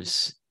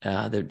sensitives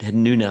that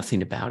knew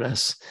nothing about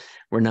us,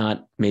 were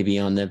not maybe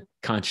on the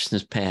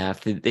consciousness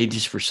path. They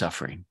just were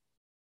suffering.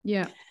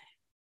 Yeah.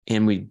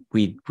 And we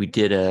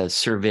did a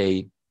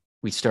survey.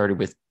 We started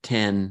with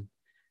 10.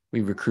 We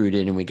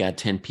recruited and we got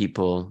 10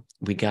 people.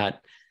 We got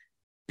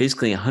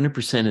basically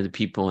 100% of the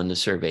people in the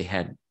survey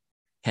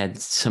had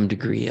some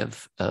degree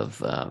of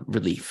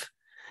relief.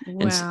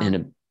 Wow.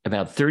 And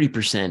about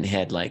 30%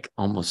 had like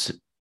almost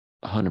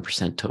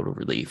 100% total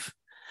relief.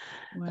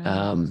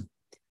 Wow.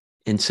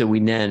 And so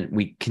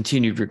we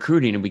continued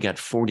recruiting, and we got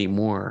 40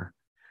 more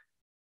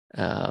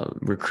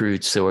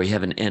recruits. So we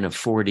have an N of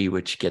 40,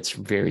 which gets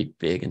very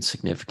big and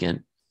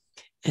significant.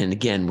 And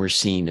again, we're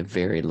seeing a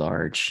very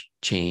large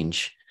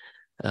change.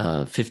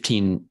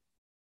 15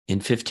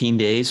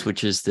 days,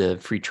 which is the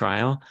free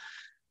trial,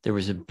 there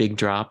was a big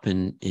drop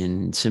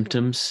in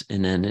symptoms.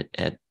 And then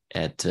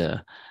at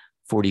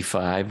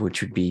 45,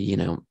 which would be,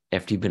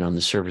 after you've been on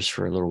the service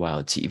for a little while,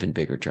 it's an even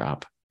bigger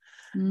drop.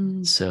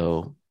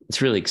 So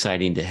it's really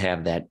exciting to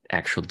have that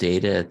actual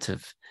data to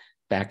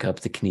back up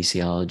the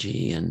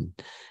kinesiology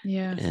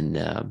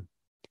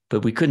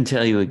but we couldn't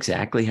tell you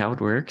exactly how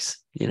it works.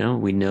 We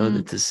know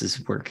that this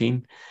is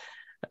working,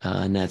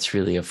 and that's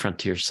really a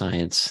frontier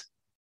science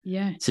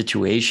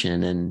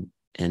situation.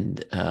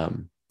 And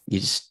you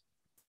just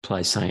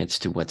apply science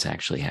to what's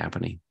actually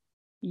happening.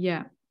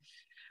 Yeah,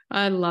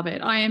 I love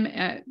it. I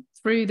am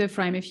through the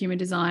frame of human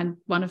design.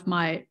 One of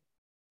my,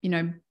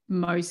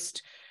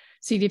 most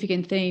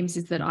significant themes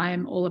is that I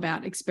am all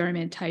about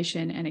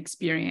experimentation and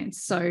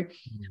experience. So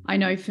I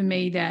know for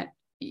me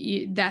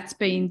that's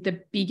been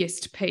the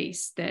biggest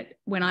piece, that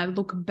when I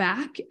look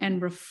back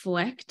and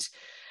reflect,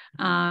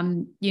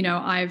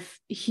 I've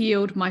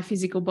healed my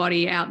physical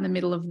body out in the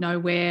middle of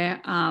nowhere.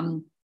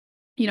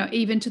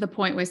 Even to the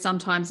point where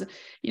sometimes,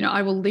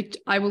 I will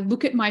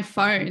look at my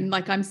phone,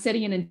 like I'm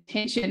setting an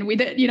intention with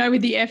it,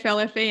 with the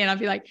FLFE, and I'll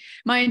be like,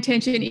 my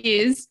intention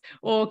is,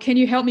 or can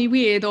you help me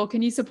with, or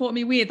can you support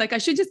me with, like, I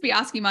should just be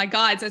asking my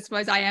guides. I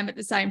suppose I am at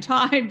the same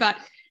time, but,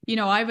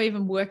 I've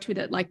even worked with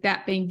it like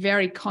that, being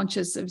very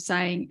conscious of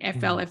saying,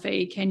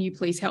 FLFE, can you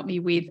please help me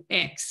with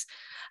X?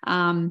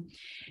 And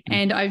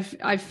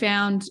I've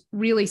found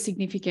really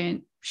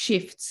significant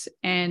shifts,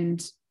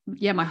 and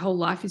my whole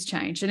life has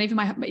changed. And even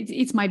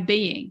it's my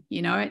being,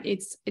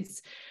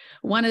 it's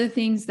one of the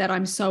things that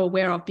I'm so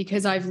aware of,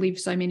 because I've lived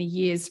so many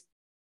years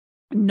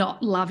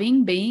not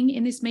loving being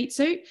in this meat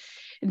suit,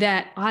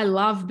 that I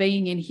love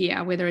being in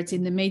here, whether it's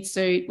in the meat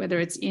suit, whether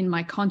it's in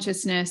my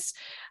consciousness.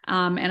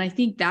 And I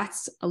think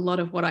that's a lot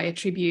of what I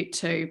attribute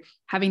to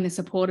having the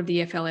support of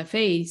the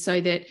FLFE,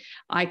 so that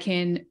I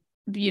can,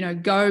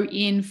 go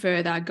in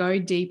further, go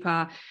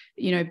deeper,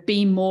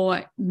 be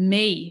more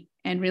me,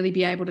 and really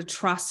be able to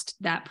trust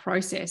that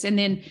process. And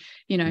then,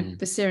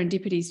 the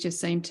serendipities just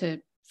seem to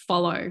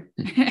follow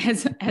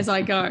as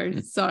I go.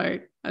 So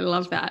I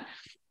love that.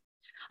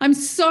 I'm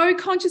so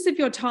conscious of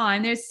your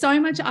time. There's so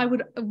much I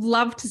would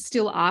love to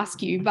still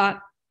ask you, but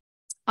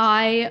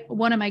I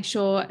want to make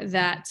sure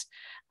that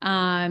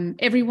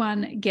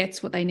everyone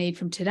gets what they need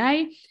from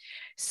today.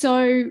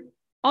 So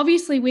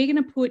obviously, we're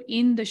going to put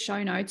in the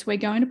show notes, we're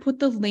going to put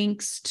the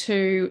links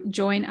to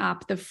join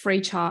up the free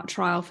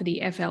trial for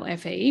the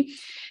FLFE.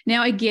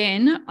 Now,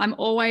 again, I'm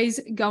always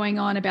going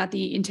on about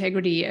the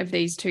integrity of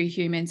these two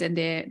humans and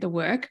the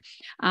work.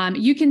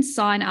 You can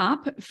sign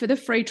up for the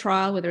free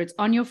trial, whether it's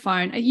on your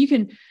phone. You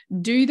can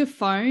do the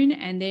phone,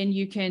 and then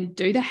you can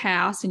do the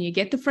house, and you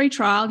get the free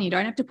trial, and you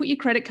don't have to put your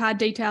credit card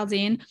details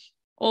in.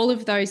 All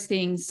of those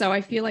things. So I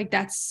feel like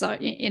that's so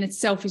in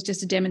itself is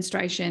just a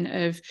demonstration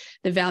of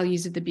the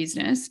values of the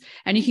business,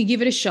 and you can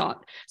give it a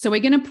shot. So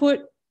we're going to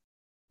put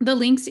the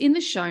links in the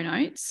show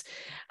notes.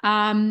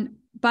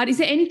 But is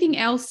there anything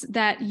else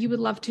that you would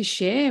love to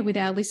share with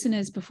our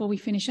listeners before we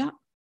finish up?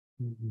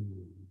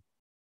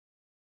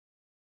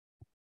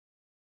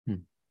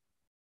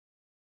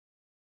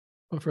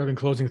 Well, for having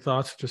closing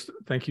thoughts, just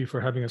thank you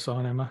for having us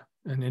on, Emma,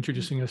 and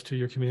introducing us to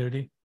your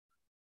community.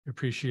 We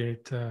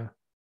appreciate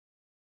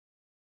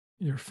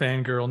your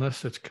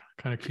fangirlness. It's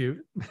kind of cute.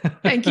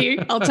 Thank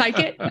you. I'll take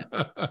it.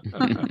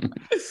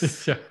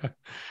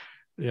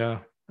 Yeah.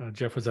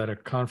 Jeff was at a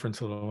conference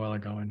a little while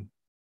ago, and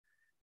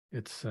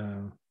it's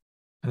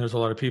and there's a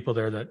lot of people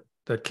there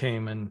that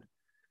came and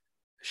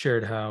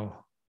shared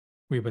how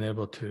we've been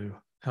able to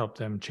help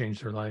them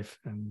change their life.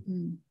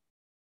 And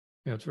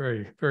it's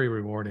very, very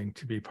rewarding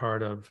to be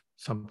part of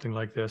something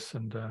like this.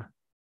 And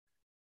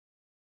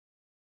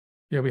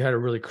we had a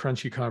really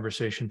crunchy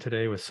conversation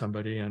today with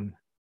somebody, and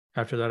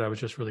after that, I was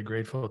just really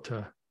grateful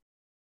to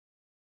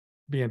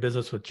be in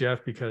business with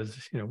Jeff, because,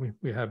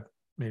 we have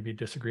maybe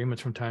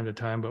disagreements from time to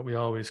time, but we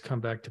always come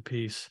back to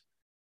peace.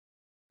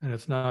 And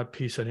it's not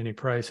peace at any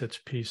price. It's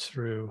peace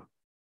through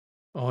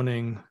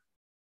owning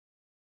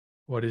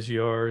what is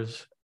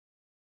yours,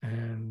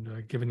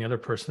 and giving the other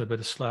person a bit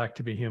of slack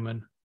to be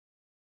human.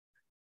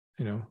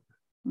 Give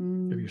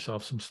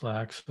yourself some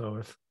slack.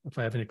 So if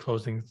I have any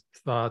closing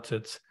thoughts,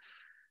 it's,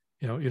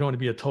 you don't want to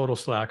be a total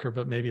slacker,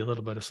 but maybe a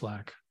little bit of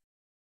slack.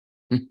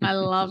 I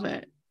love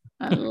it.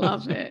 I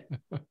love it.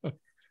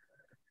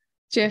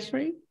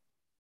 Jeffrey?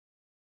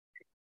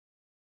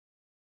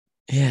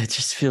 Yeah, it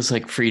just feels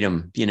like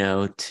freedom,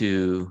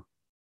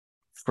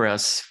 for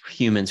us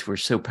humans, we're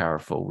so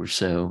powerful. We're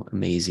so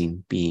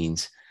amazing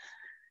beings.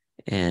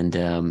 And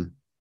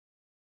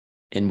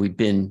we've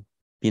been,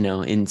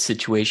 in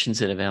situations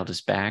that have held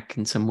us back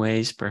in some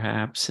ways,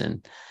 perhaps,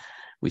 and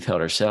we've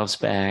held ourselves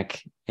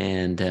back.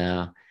 And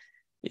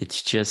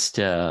it's just,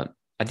 I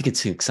think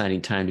it's an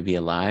exciting time to be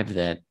alive,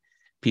 that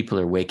people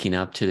are waking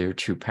up to their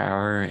true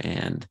power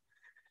and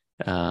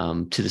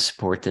to the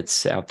support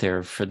that's out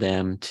there for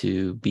them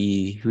to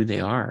be who they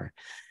are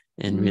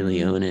and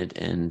really own it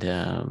and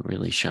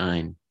really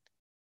shine.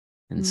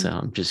 And so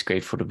I'm just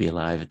grateful to be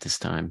alive at this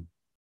time.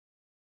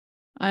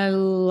 I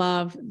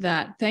love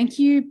that. Thank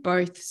you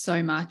both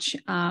so much.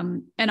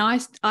 And I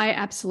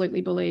absolutely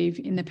believe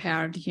in the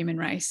power of the human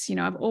race.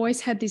 I've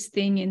always had this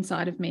thing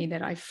inside of me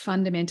that I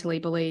fundamentally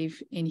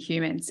believe in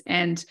humans.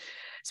 And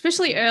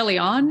especially early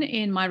on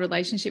in my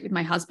relationship with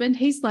my husband,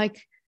 he's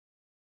like,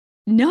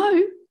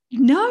 no,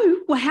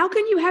 well, how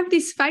can you have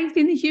this faith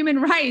in the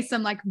human race?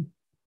 I'm like,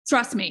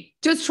 trust me,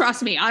 just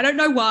trust me. I don't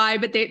know why,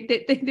 but they're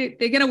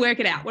going to work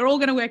it out. We're all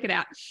going to work it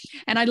out.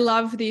 And I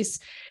love this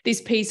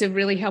piece of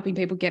really helping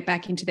people get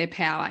back into their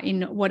power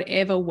in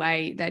whatever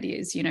way that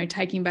is,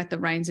 taking back the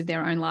reins of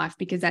their own life,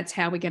 because that's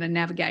how we're going to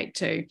navigate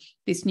to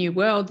this new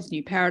world, this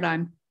new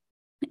paradigm.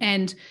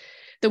 And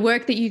the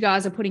work that you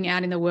guys are putting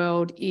out in the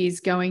world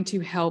is going to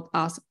help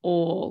us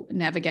all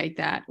navigate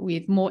that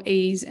with more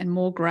ease and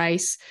more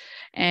grace.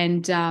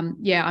 And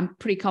I'm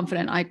pretty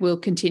confident I will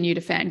continue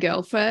to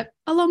fangirl for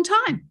a long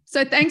time.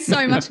 So thanks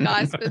so much,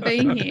 guys, for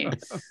being here.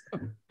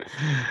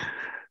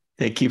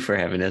 Thank you for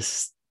having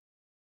us.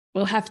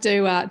 We'll have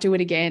to do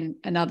it again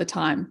another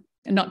time,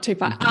 and not too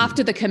far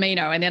after the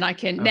Camino. And then I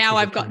can, now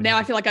I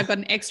feel like I've got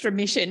an extra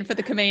mission for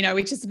the Camino,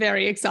 which is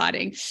very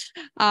exciting.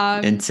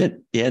 And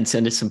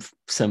send us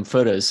some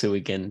photos so we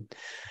can,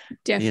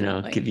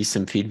 definitely, give you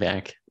some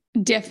feedback.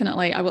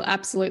 Definitely. I will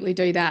absolutely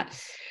do that.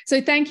 So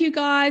thank you,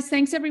 guys.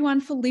 Thanks, everyone,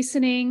 for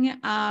listening.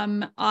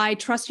 I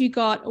trust you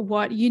got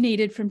what you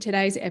needed from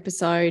today's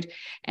episode,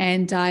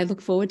 and I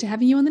look forward to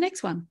having you on the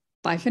next one.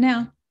 Bye for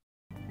now.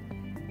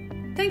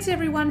 Thanks,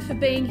 everyone, for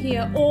being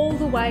here all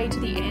the way to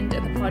the end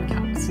of the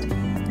podcast.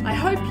 I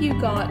hope you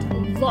got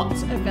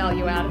lots of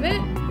value out of it.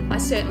 I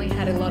certainly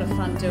had a lot of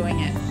fun doing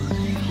it.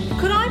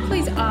 Could I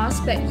please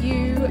ask that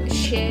you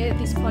share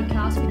this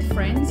podcast with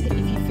friends if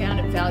you found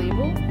it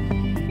valuable?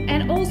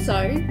 And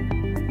also,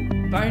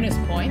 bonus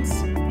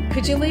points,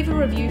 could you leave a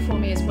review for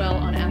me as well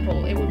on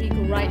Apple? It would be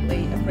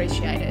greatly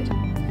appreciated.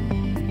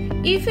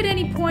 If at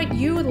any point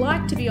you would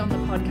like to be on the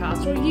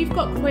podcast, or you've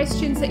got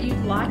questions that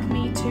you'd like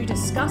me to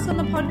discuss on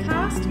the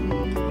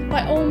podcast,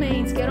 by all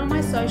means get on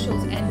my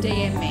socials and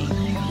DM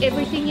me.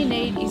 Everything you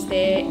need is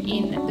there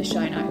in the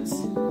show notes.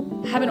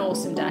 Have an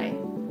awesome day.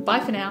 Bye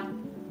for now.